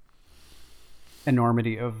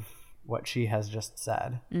enormity of what she has just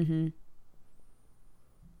said. Mm-hmm.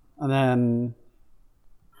 And then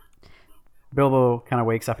Bilbo kind of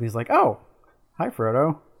wakes up and he's like, "Oh, hi,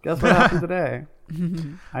 Frodo. Guess what happened today?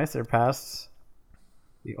 I surpassed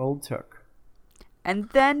the old Took." And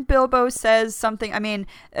then Bilbo says something. I mean,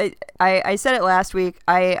 I said it last week.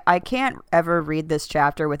 I can't ever read this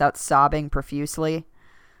chapter without sobbing profusely.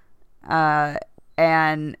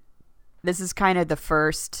 And this is kind of the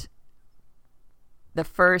first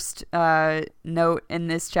note in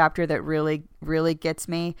this chapter that really, really gets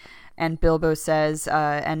me. And Bilbo says,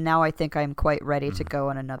 "And now I think I'm quite ready to go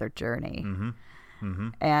on another journey." Mm-hmm. Mm-hmm.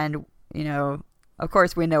 And, of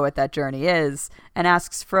course we know what that journey is, and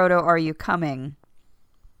asks Frodo, "Are you coming?"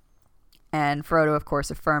 And Frodo, of course,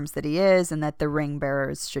 affirms that he is, and that the ring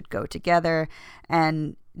bearers should go together.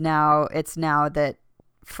 And now that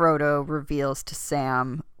Frodo reveals to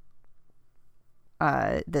Sam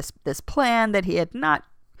this plan that he had not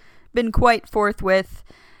been quite forth with.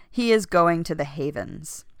 He is going to the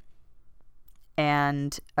Havens.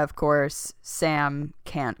 And, of course, Sam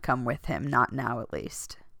can't come with him, not now at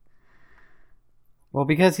least. Well,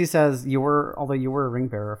 because he says, although you were a ring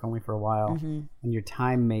bearer, if only for a while, and your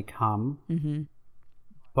time may come,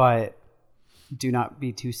 but do not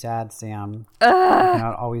be too sad, Sam. You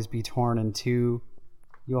cannot always be torn in two.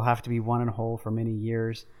 You'll have to be one and whole for many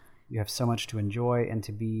years. You have so much to enjoy and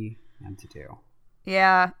to be and to do.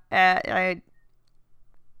 Yeah,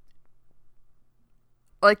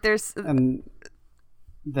 there's... And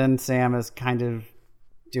then Sam is kind of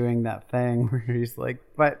doing that thing where he's like,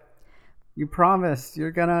 but you promised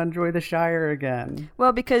you're going to enjoy the Shire again.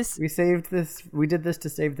 Well, because... We did this to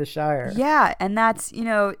save the Shire. Yeah, and that's,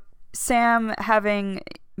 Sam having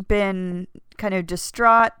been kind of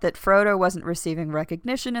distraught that Frodo wasn't receiving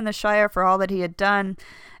recognition in the Shire for all that he had done.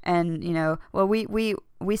 And, well,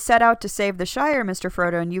 we set out to save the Shire, Mr.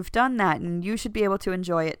 Frodo, and you've done that, and you should be able to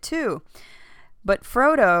enjoy it too. But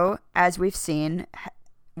Frodo, as we've seen,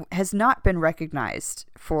 has not been recognized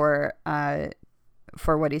for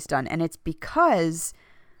what he's done. And it's because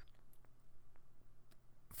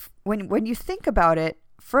when you think about it,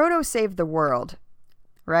 Frodo saved the world,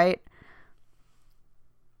 right?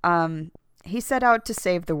 He set out to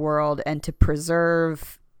save the world and to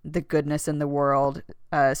preserve the goodness in the world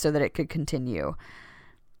so that it could continue.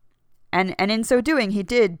 And in so doing, he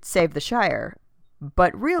did save the Shire.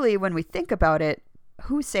 But really, when we think about it,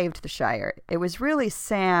 who saved the Shire? It was really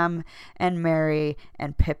Sam and Merry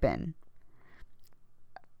and Pippin.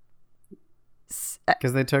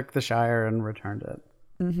 Because they took the Shire and returned it.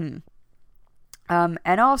 Mm-hmm.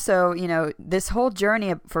 And also, this whole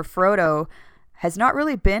journey for Frodo has not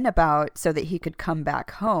really been about so that he could come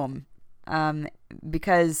back home.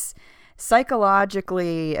 Because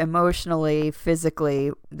psychologically, emotionally,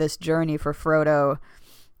 physically, this journey for Frodo,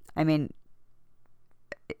 I mean,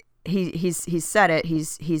 he's said it.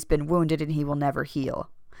 He's been wounded and he will never heal.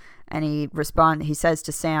 And he says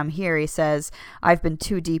to Sam here, he says, "I've been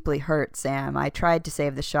too deeply hurt, Sam. I tried to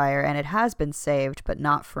save the Shire, and it has been saved, but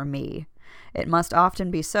not for me. It must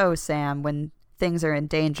often be so, Sam. When things are in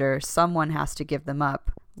danger, someone has to give them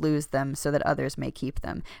up, lose them, so that others may keep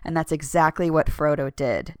them." And that's exactly what Frodo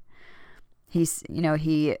did. He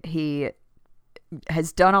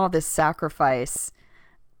has done all this sacrifice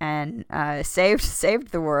and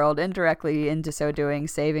saved the world indirectly into so doing,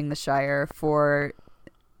 saving the Shire for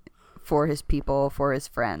his people, for his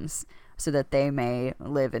friends, so that they may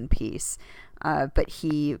live in peace. But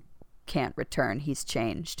he can't return. He's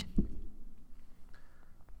changed.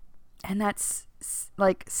 And that's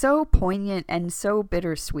like so poignant and so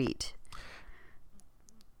bittersweet.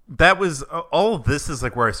 That was all of this is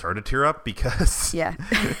like where I started to tear up because yeah.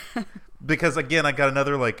 Because again, I got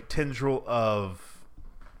another like tendril of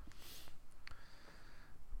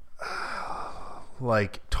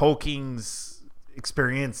like Tolkien's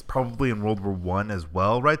experience probably in World War I as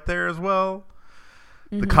well, right there as well.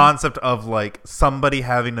 the concept of like somebody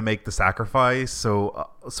having to make the sacrifice so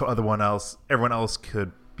everyone else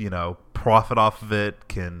could, profit off of it,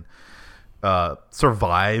 can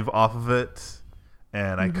survive off of it.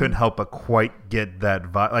 And I couldn't help but quite get that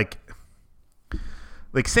vibe.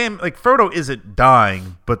 Like Sam, like Frodo isn't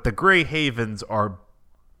dying, but the Grey Havens are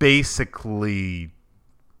basically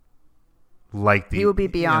like he will be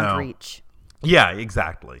beyond reach. Yeah,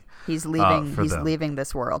 exactly. He's leaving. He's leaving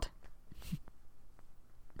this world.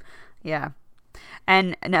 Yeah,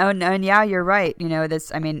 and yeah, you're right.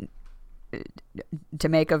 This. I mean, to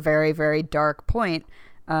make a very, very dark point,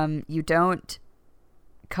 you don't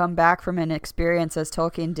come back from an experience as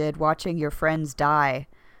Tolkien did, watching your friends die.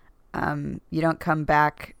 You don't come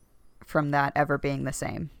back from that ever being the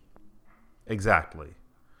same. Exactly.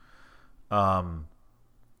 And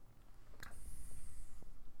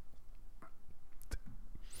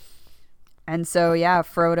so, yeah,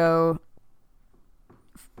 Frodo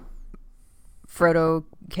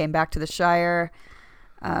came back to the Shire,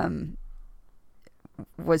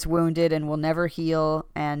 was wounded and will never heal,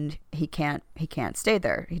 and he can't stay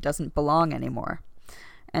there. He doesn't belong anymore.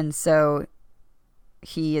 And so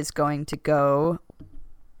he is going to go,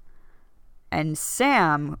 and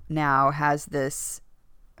Sam now has this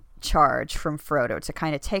charge from Frodo to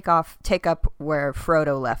kind of take up where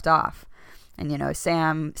Frodo left off. And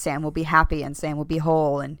Sam will be happy, and Sam will be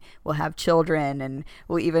whole, and will have children, and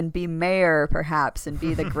will even be mayor perhaps, and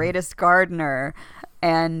be the greatest gardener.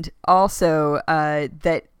 And also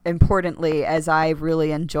that importantly, as I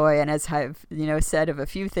really enjoy, and as I've said of a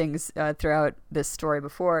few things throughout this story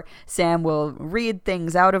before, Sam will read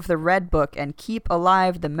things out of the Red Book and keep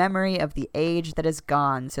alive the memory of the age that is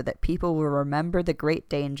gone, so that people will remember the great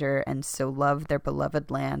danger and so love their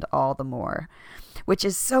beloved land all the more, which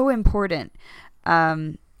is so important.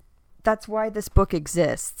 That's why this book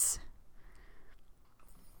exists,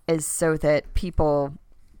 is so that people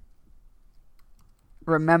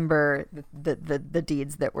remember the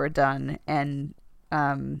deeds that were done, and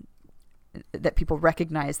that people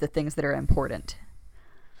recognize the things that are important.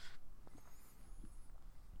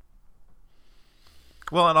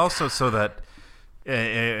 Well, and also so that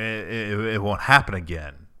it won't happen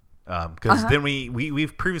again, because then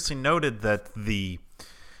we've previously noted that the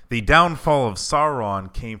downfall of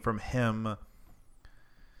Sauron came from him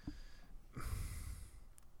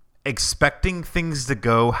expecting things to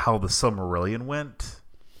go how the Silmarillion went,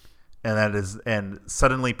 and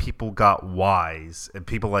suddenly people got wise, and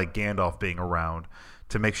people like Gandalf being around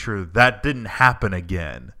to make sure that didn't happen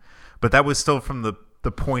again. But that was still from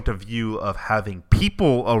the point of view of having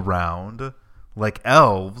people around like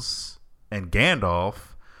elves and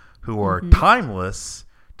Gandalf who are timeless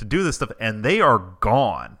to do this stuff, and they are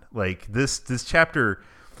gone. Like this chapter,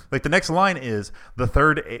 like the next line is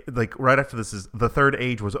right after this is the third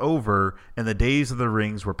age was over, and the days of the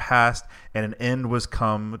rings were past, and an end was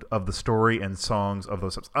come of the story and songs of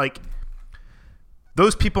those. Like,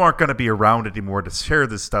 those people aren't going to be around anymore to share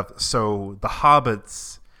this stuff. So the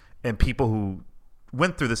hobbits and people who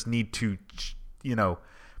went through this need to,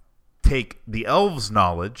 take the elves'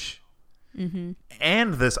 knowledge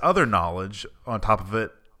and this other knowledge on top of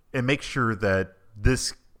it, and make sure that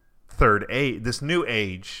this new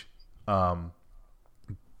age,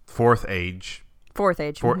 fourth age.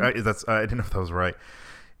 That's I didn't know if that was right.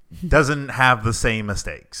 Doesn't have the same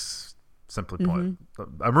mistakes. Simply put,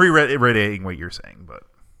 I'm reiterating what you're saying, but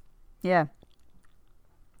yeah.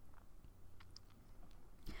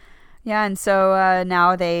 And so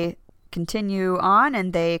now they continue on,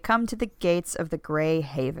 and they come to the gates of the Grey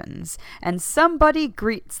Havens, and somebody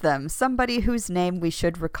greets them, somebody whose name we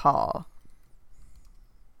should recall.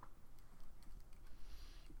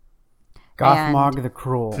 Gothmog the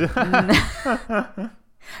Cruel.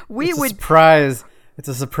 It's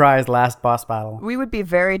a surprise last boss battle. We would be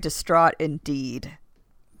very distraught indeed.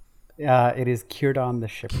 It is Círdan the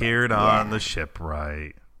Shipwright. Círdan the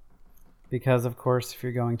Shipwright. Because, of course, if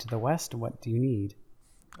you're going to the west, what do you need?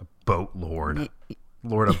 A boat lord.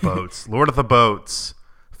 Lord of boats. Lord of the boats.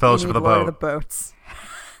 Fellowship of the Lord boat. of the boats.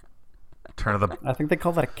 Return of the... I think they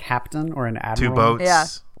call that a captain or an admiral. 2 boats. Yeah.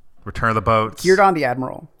 Return of the boats. Círdan the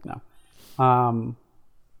admiral. No.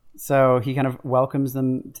 So he kind of welcomes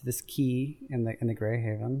them to this key in the Grey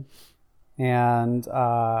Haven, and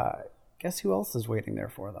guess who else is waiting there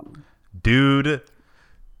for them? Dude,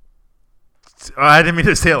 I didn't mean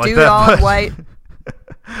to say it like Dude that. all in white.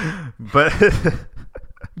 But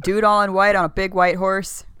Dude all in white on a big white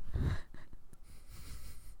horse.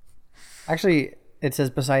 Actually, it says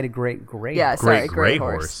beside a great Yeah, horse. sorry, great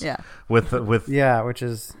horse. Yeah, with yeah, which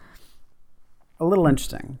is a little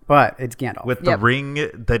interesting, but it's Gandalf. With the ring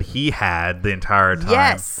that he had the entire time.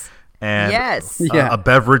 Yes. And Yes. a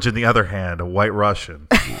beverage in the other hand, a White Russian.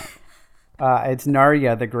 It's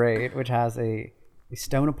Narya the Great, which has a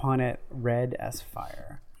stone upon it, red as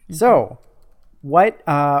fire. Mm-hmm. So, what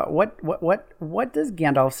does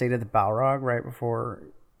Gandalf say to the Balrog right before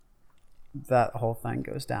that whole thing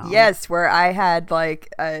goes down? Yes, where I had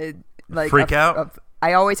freak out.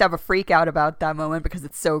 I always have a freak out about that moment because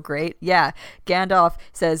it's so great. Yeah, Gandalf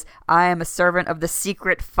says, "I am a servant of the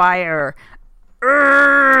secret fire."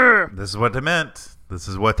 This is what they meant. This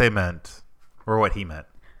is what they meant, or what he meant.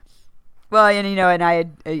 Well, and I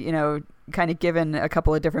had kind of given a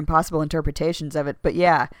couple of different possible interpretations of it, but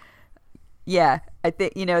yeah, I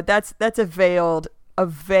think that's a veiled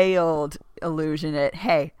allusion.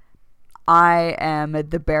 Hey, I am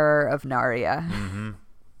the bearer of Narya. Mm-hmm.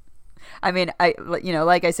 I mean,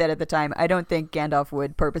 like I said at the time, I don't think Gandalf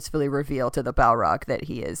would purposefully reveal to the Balrog that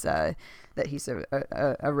he's a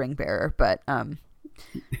ring bearer, but I'm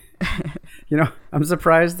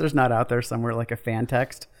surprised there's not out there somewhere like a fan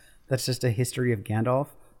text that's just a history of Gandalf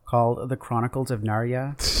called The Chronicles of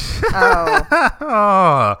Narya.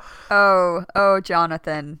 Oh,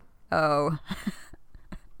 Jonathan. Oh.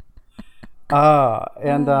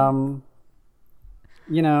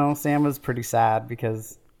 Sam was pretty sad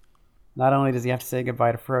because not only does he have to say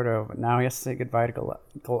goodbye to Frodo, but now he has to say goodbye to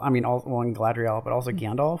Galadriel, but also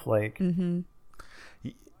Gandalf. Mm-hmm.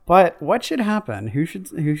 But what should happen? Who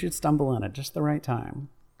should stumble in at just the right time?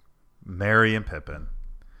 Merry and Pippin.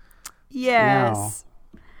 Yes.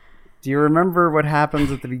 Now, do you remember what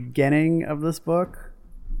happens at the beginning of this book?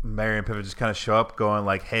 Merry and Pippin just kind of show up going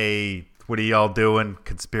like, "Hey, what are y'all doing?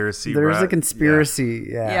 Conspiracy." There's a conspiracy.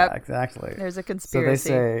 Yeah, yep. Exactly. There's a conspiracy. So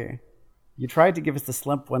they say, "You tried to give us the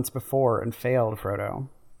slip once before and failed, Frodo.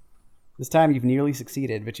 This time you've nearly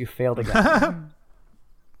succeeded, but you failed again."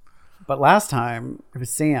 But last time, it was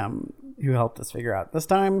Sam who helped us figure out. This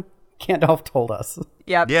time, Gandalf told us.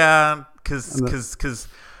 Yep. Yeah, because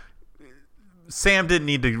Sam didn't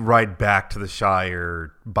need to ride back to the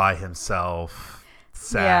Shire by himself.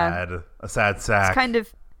 Sad. Yeah. A sad sack.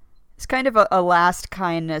 It's kind of a last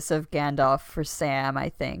kindness of Gandalf for Sam, I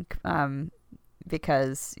think.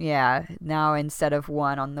 Because, now instead of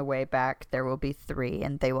one on the way back, there will be three,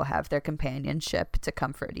 and they will have their companionship to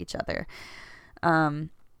comfort each other.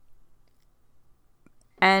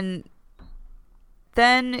 And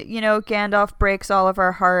then, Gandalf breaks all of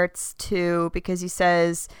our hearts too, because he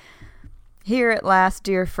says, "Here at last,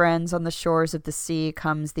 dear friends, on the shores of the sea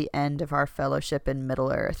comes the end of our fellowship in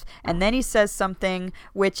Middle-earth." And then he says something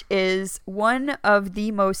which is one of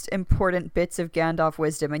the most important bits of Gandalf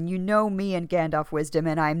wisdom. And you know me and Gandalf wisdom,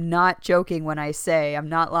 and I'm not joking when I'm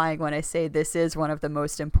not lying when I say this is one of the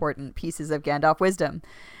most important pieces of Gandalf wisdom.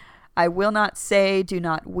 "I will not say, do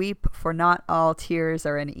not weep, for not all tears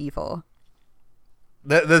are an evil."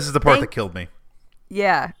 This is the part that killed me.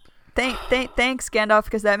 Yeah. Thanks, Gandalf,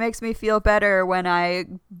 because that makes me feel better when I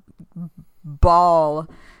bawl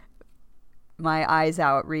my eyes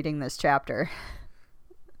out reading this chapter.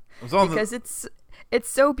 Because it's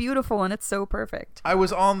so beautiful and it's so perfect. I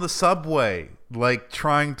was on the subway,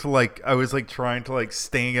 trying to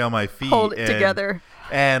staying on my feet, hold it together,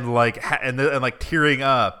 and tearing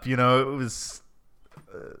up. It was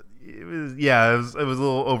a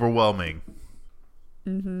little overwhelming.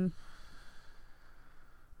 Mm-hmm.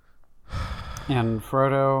 And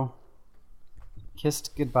Frodo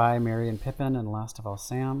kissed goodbye Merry and Pippin, and last of all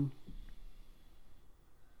Sam,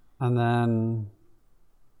 and then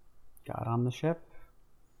got on the ship.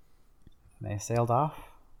 They sailed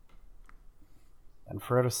off, and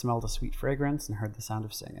Frodo smelled a sweet fragrance and heard the sound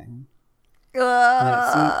of singing.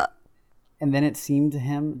 And then it seemed to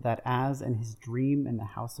him that as in his dream in the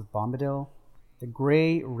house of Bombadil, the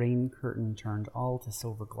grey rain curtain turned all to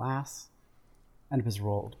silver glass, and was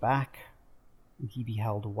rolled back, and he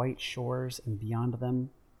beheld white shores, and beyond them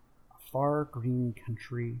a far green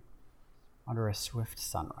country under a swift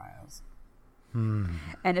sunrise. And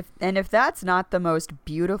if that's not the most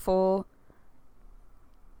beautiful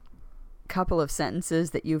couple of sentences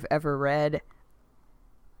that you've ever read,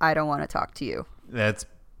 I don't want to talk to you. It's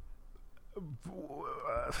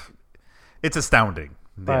astounding.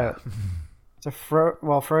 But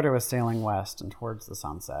Frodo is sailing west and towards the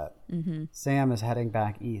sunset. Mm-hmm. Sam is heading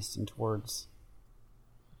back east and towards...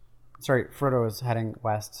 Sorry, Frodo is heading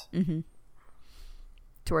west. Mm-hmm.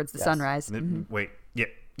 Towards the sunrise. Mm-hmm. Wait,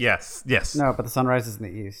 yes. No, but the sunrise is in the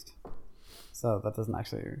east. So that doesn't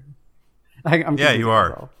actually... You are.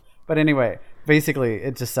 Myself. But anyway, basically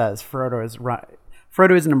it just says Frodo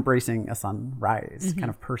isn't embracing a sunrise, kind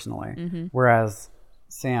of personally. Mm-hmm. Whereas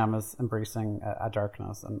Sam is embracing a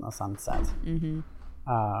darkness and a sunset. Mm-hmm.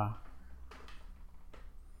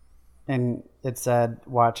 And it said,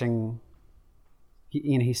 watching,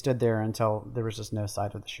 he stood there until there was just no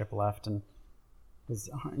side of the ship left, and his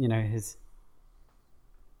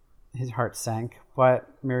heart sank. But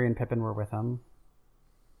Merry and Pippin were with him.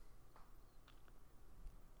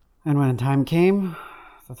 And when time came,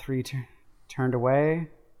 the three turned away,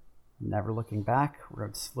 never looking back,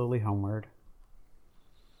 rode slowly homeward.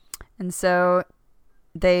 And so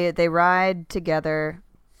they ride together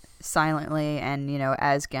silently, and,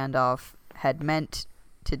 as Gandalf had meant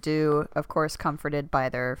to do, of course, comforted by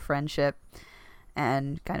their friendship.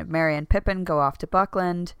 And kind of Merry and Pippin go off to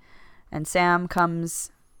Buckland, and Sam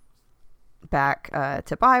comes back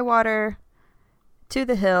to Bywater, to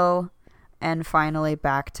the hill, and finally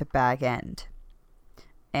back to Bag End.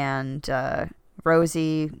 And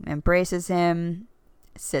Rosie embraces him,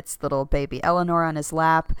 sits little baby Eleanor on his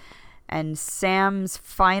lap, and Sam's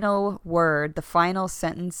final word, the final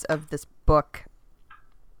sentence of this book,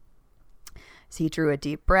 as he drew a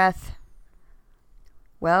deep breath.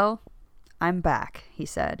 "Well, I'm back," he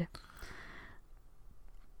said.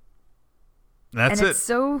 That's and it.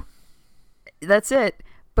 That's it.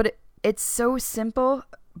 But it's so simple,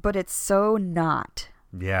 but it's so not.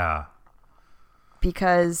 Yeah.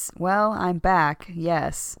 Because, well, I'm back,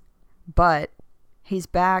 yes. But he's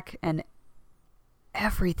back and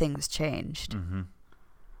everything's changed. Mm-hmm.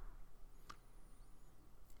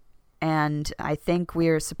 And I think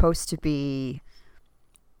we're supposed to be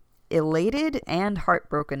elated and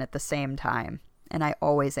heartbroken at the same time. And I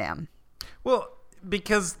always am. Well,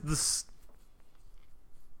 because this...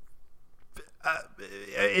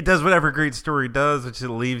 it does what every great story does, which it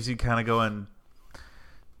leaves you kind of going,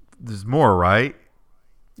 there's more, right?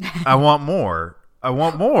 I want more. I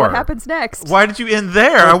want more. What happens next? Why did you end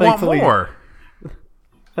there? I want more.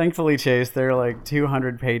 Thankfully, Chase, there are like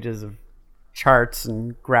 200 pages of charts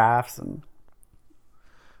and graphs and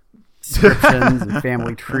descriptions and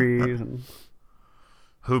family trees. And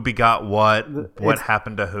who begot what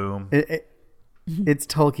happened to whom. It's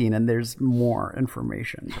Tolkien, and there's more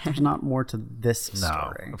information. But there's not more to this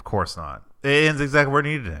story. No, of course not. It ends exactly where it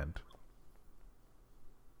needed to end.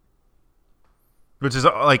 Which is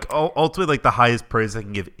like ultimately like the highest praise I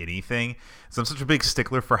can give anything. So I'm such a big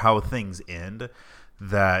stickler for how things end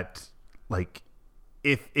that like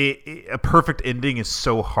if a perfect ending is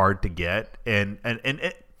so hard to get, and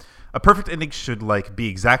a perfect ending should like be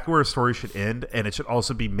exactly where a story should end, and it should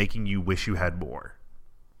also be making you wish you had more.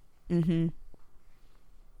 Mm-hmm.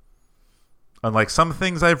 Unlike some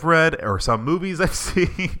things I've read or some movies I've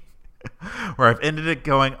seen, where I've ended it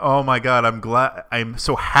going, oh my God, I'm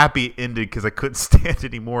so happy it ended because I couldn't stand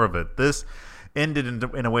any more of it. This ended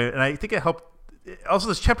in a way, and I think it helped. Also,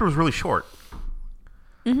 this chapter was really short.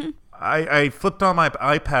 Mm-hmm. I flipped on my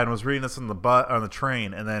iPad and was reading this on the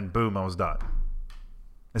train, and then boom, I was done.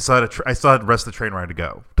 I still had the rest of the train ride to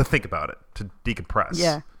go to think about it, to decompress.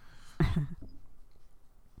 Yeah.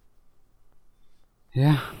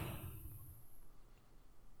 Yeah.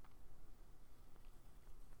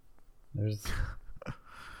 There's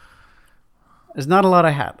not a lot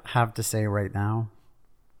I have to say right now,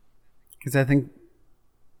 because I think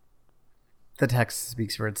the text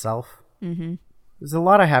speaks for itself. Mm-hmm. There's a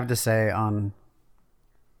lot I have to say on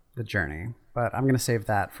the journey, but I'm going to save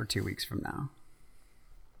that for 2 weeks from now.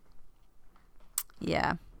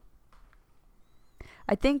 Yeah.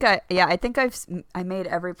 I think I made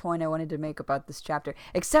every point I wanted to make about this chapter,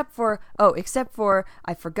 except for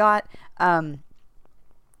I forgot.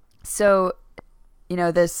 So,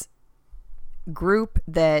 this group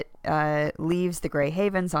that leaves the Grey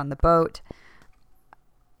Havens on the boat,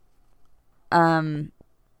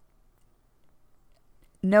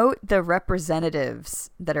 note the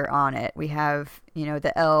representatives that are on it. We have,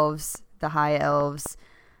 the elves, the high elves,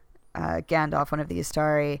 Gandalf, one of the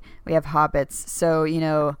Astari. We have hobbits.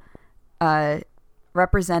 So,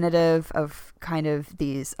 representative of kind of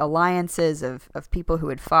these alliances of people who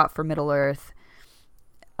had fought for Middle-earth.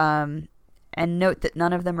 And note that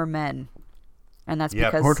none of them are men. And that's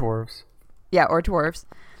because... Or dwarves. Yeah, or dwarves.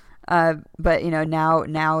 But,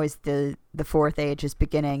 now is the Fourth Age is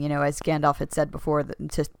beginning. As Gandalf had said before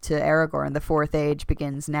to Aragorn, the Fourth Age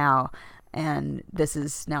begins now. And this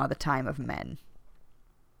is now the time of men.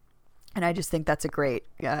 And I just think that's a great,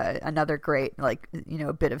 another great,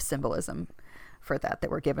 bit of symbolism for that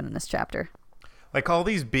we're given in this chapter. Like all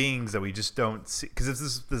these beings that we just don't see, because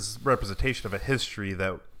it's this representation of a history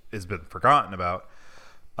that has been forgotten about.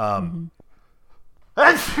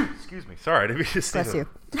 Excuse me. Sorry, I didn't mean to say Bless you.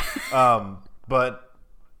 but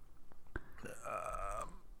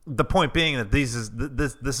the point being that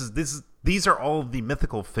these are all the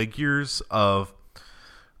mythical figures of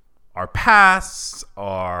our pasts,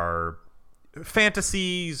 our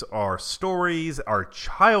fantasies, our stories, our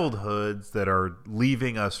childhoods that are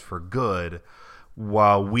leaving us for good,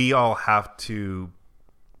 while we all have to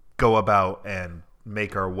go about and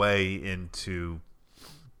make our way into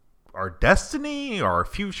our destiny, our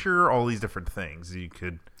future, all these different things you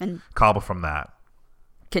could cobble from that.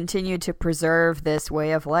 Continue to preserve this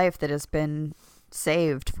way of life that has been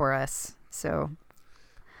saved for us. So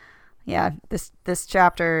yeah, this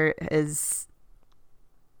chapter is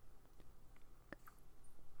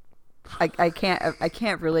I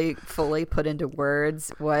can't really fully put into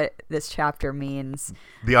words what this chapter means.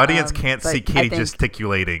 The audience can't see Katie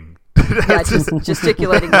gesticulating. Yeah, just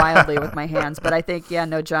gesticulating wildly with my hands. But I think,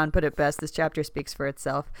 John put it best. This chapter speaks for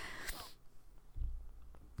itself.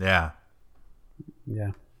 Yeah.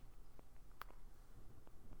 Yeah.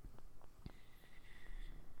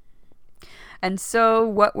 And so,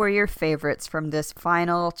 what were your favorites from this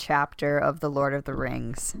final chapter of The Lord of the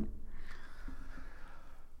Rings?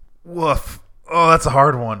 Woof. Oh, that's a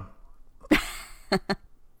hard one.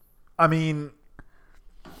 I mean,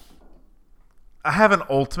 I have an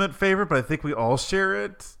ultimate favorite, but I think we all share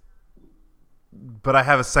it. But I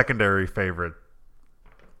have a secondary favorite.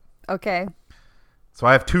 Okay. So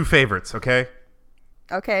I have two favorites, okay?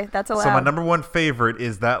 Okay, that's allowed. So my number one favorite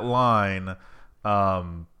is that line.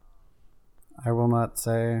 I will not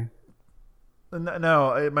say.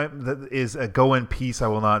 No, that is a go in peace. I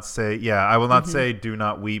will not say. Yeah, I will not say. Do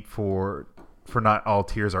not weep for not all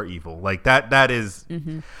tears are evil. Like that. That is.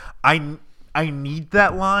 I need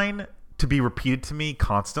that line to be repeated to me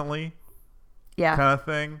constantly. Yeah. Kind of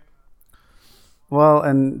thing. Well,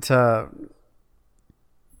 and to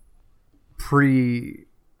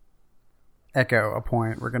echo a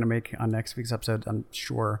point we're going to make on next week's episode, I'm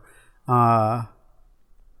sure.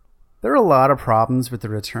 There are a lot of problems with the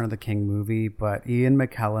Return of the King movie, but Ian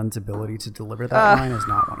McKellen's ability to deliver that line is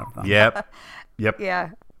not one of them. Yep. Yeah.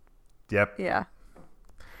 Yep. Yeah.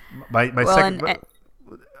 My second.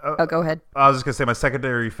 Go ahead. I was just gonna say my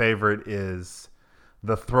secondary favorite is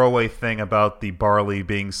the throwaway thing about the barley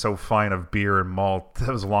being so fine of beer and malt that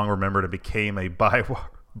was long remembered. It became a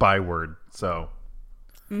byword. So.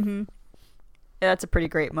 Yeah, that's a pretty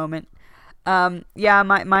great moment.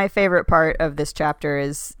 My favorite part of this chapter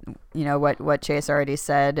is, what Chase already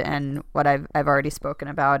said and what I've already spoken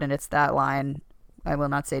about, and it's that line, I will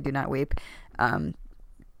not say do not weep. And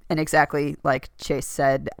exactly like Chase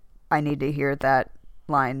said, I need to hear that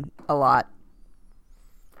line a lot.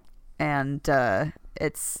 And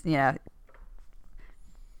it's,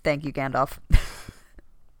 thank you, Gandalf.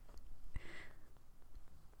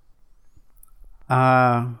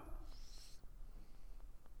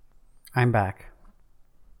 I'm back.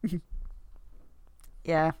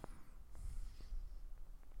 Yeah.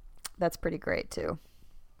 That's pretty great, too.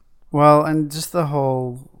 Well, and just the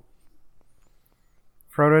whole...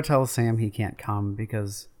 Frodo tells Sam he can't come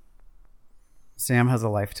because Sam has a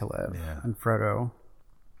life to live, and Frodo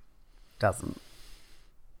doesn't.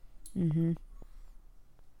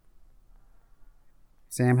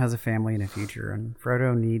 Sam has a family and a future, and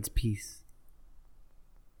Frodo needs peace.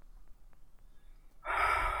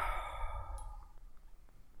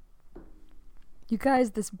 You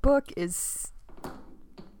guys, this book is...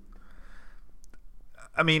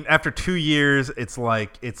 I mean, after 2 years, it's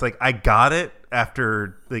like I got it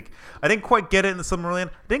after, like, I didn't quite get it in the Silmarillion.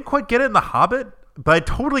 I didn't quite get it in The Hobbit, but I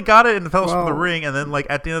totally got it in The Fellowship of the Ring. And then, like,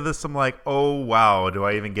 at the end of this, I'm like, oh, wow, do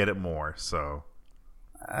I even get it more? So,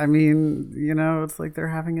 I mean, it's like they're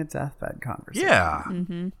having a deathbed conversation. Yeah.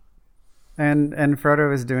 And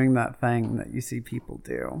Frodo is doing that thing that you see people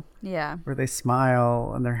do. Yeah. Where they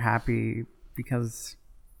smile and they're happy because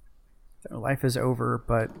their life is over,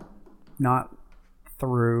 but not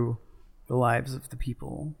through the lives of the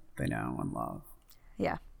people they know and love.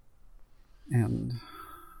 Yeah. And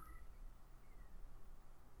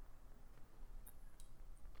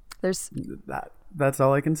there's that's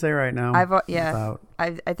all I can say right now.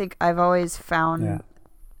 I think I've always found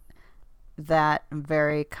that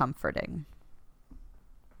very comforting.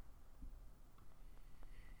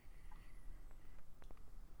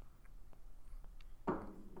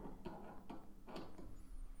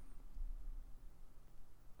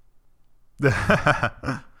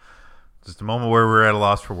 Just a moment where we're at a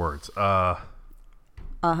loss for words. Well,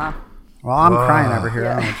 I'm crying over here.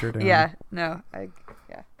 I don't know what you're doing. Yeah. No.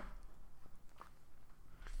 Yeah.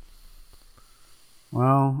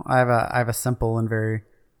 Well, I have a simple and very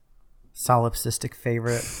solipsistic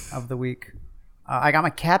favorite of the week. I got my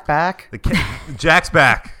cat back. Jack's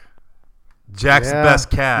back. Jack's the best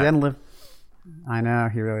cat. He hadn't lived. I know,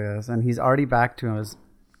 he really is. And he's already back to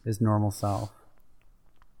his normal self.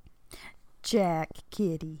 Jack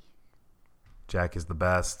Kitty. Jack is the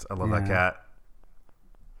best. I love that cat.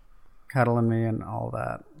 Cuddling me and all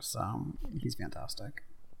that. So he's fantastic.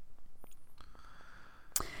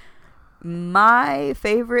 My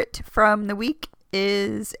favorite from the week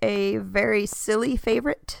is a very silly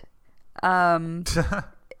favorite.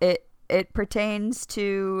 It pertains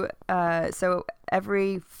to so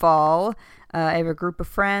every fall I have a group of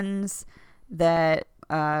friends that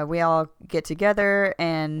we all get together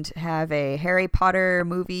and have a Harry Potter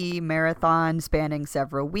movie marathon spanning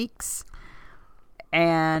several weeks.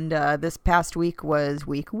 And this past week was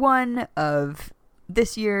week 1 of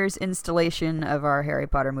this year's installation of our Harry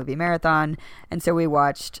Potter movie marathon. And so we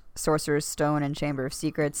watched Sorcerer's Stone and Chamber of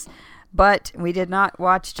Secrets. But we did not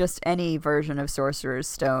watch just any version of Sorcerer's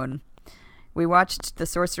Stone. We watched the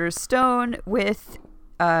Sorcerer's Stone with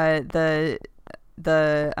the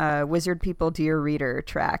Wizard People Dear Reader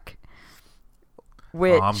track.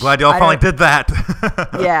 Which I'm glad y'all finally did that.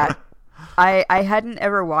 Yeah. I hadn't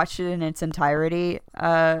ever watched it in its entirety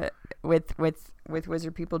with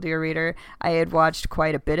Wizard People Dear Reader. I had watched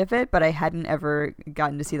quite a bit of it, but I hadn't ever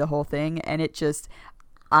gotten to see the whole thing. And it just...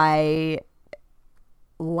 I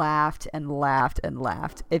laughed and laughed and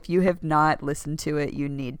laughed. If you have not listened to it, you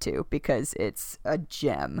need to, because it's a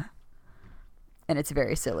gem. And it's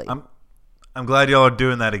very silly. I'm glad y'all are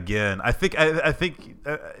doing that again. I think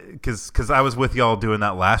because I was with y'all doing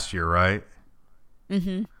that last year, right?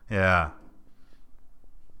 Mm-hmm. Yeah.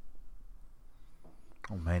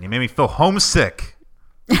 Oh man, you made me feel homesick.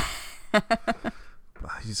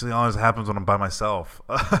 Usually always happens when I'm by myself.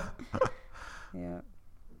 Yeah.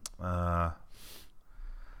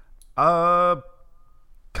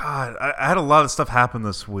 God, I had a lot of stuff happen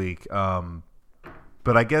this week.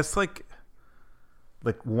 But I guess like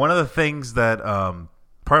one of the things that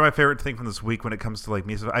probably my favorite thing from this week when it comes to like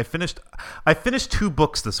me, so I finished 2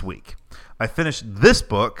 books this week. I finished this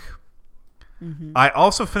book. Mm-hmm. I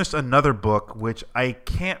also finished another book, which I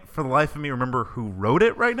can't for the life of me remember who wrote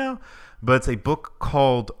it right now, but it's a book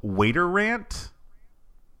called Waiter Rant.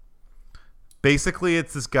 Basically,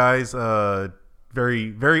 it's this guy's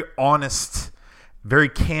very, very honest, very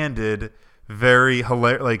candid, very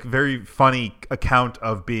hilarious, like very funny account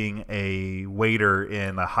of being a waiter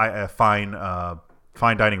in a fine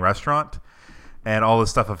dining restaurant, and all the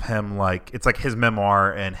stuff of him. Like it's like his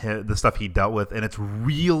memoir and the stuff he dealt with, and it's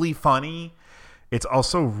really funny. It's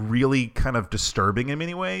also really kind of disturbing in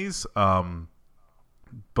many ways.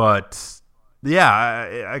 But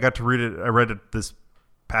yeah, I got to read it. I read it this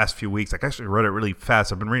past few weeks. I actually read it really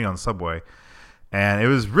fast. I've been reading on the subway, and it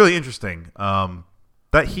was really interesting.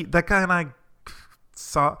 That guy and I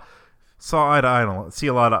saw eye to eye on see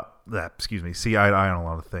eye to eye on a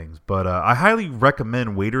lot of things. But I highly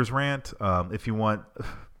recommend Waiter's Rant if you want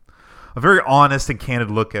a very honest and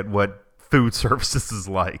candid look at what food services is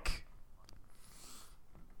like.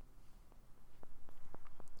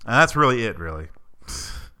 And that's really it, really.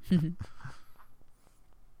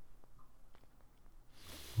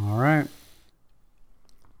 All right.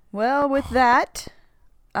 Well, with that,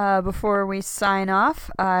 before we sign off,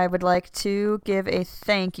 I would like to give a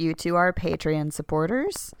thank you to our Patreon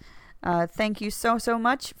supporters. Thank you so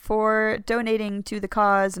much for donating to the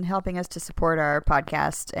cause and helping us to support our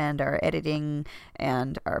podcast and our editing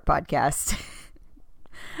and our podcast.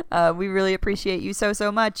 We really appreciate you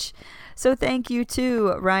so much. So thank you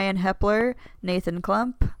to Ryan Hepler, Nathan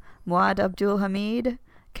Klump, Muad Abdul Hamid,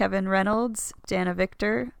 Kevin Reynolds, Dana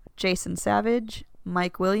Victor, Jason Savage,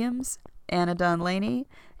 Mike Williams, Anna Don Laney,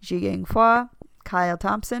 Jiying Hua, Kyle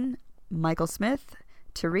Thompson, Michael Smith,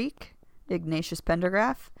 Tariq, Ignatius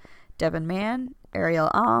Pendergraph, Devin Mann,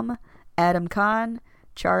 Ariel Alm, Adam Kahn,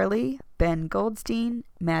 Charlie, Ben Goldstein,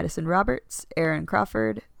 Madison Roberts, Aaron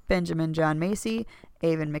Crawford, Benjamin John Macy,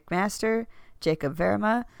 Avon McMaster, Jacob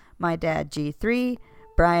Verma, My Dad G3,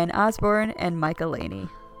 Brian Osborne, and Micah Laney.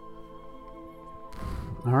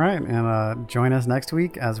 All right, and join us next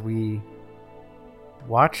week as we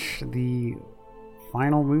watch the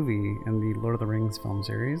final movie in the Lord of the Rings film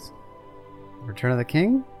series, Return of the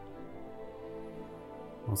King.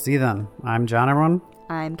 We'll see you then. I'm John, everyone.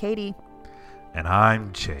 I'm Katie. And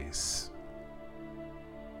I'm Chase.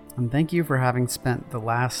 And thank you for having spent the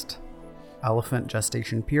last elephant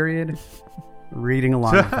gestation period reading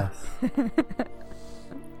along with us.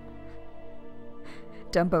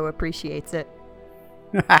 Dumbo appreciates it.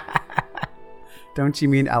 Don't you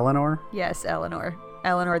mean Eleanor? Yes, Eleanor.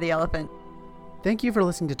 Eleanor the elephant. Thank you for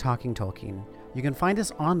listening to Talking Tolkien. You can find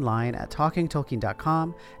us online at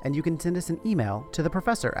talkingtolkien.com, and you can send us an email to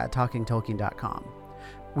theprofessor@talkingtolkien.com.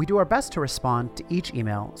 We do our best to respond to each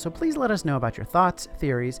email, so please let us know about your thoughts,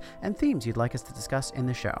 theories, and themes you'd like us to discuss in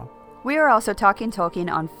the show. We are also Talking Tolkien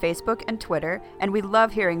on Facebook and Twitter, and we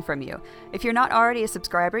love hearing from you. If you're not already a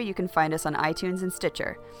subscriber, you can find us on iTunes and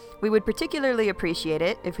Stitcher. We would particularly appreciate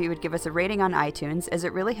it if you would give us a rating on iTunes, as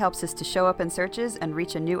it really helps us to show up in searches and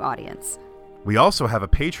reach a new audience. We also have a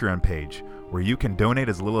Patreon page where you can donate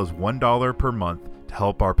as little as $1 per month to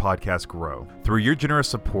help our podcast grow. Through your generous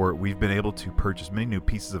support, we've been able to purchase many new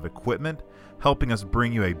pieces of equipment, helping us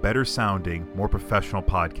bring you a better sounding, more professional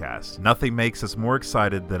podcast. Nothing makes us more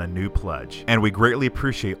excited than a new pledge, and we greatly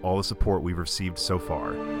appreciate all the support we've received so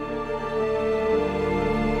far.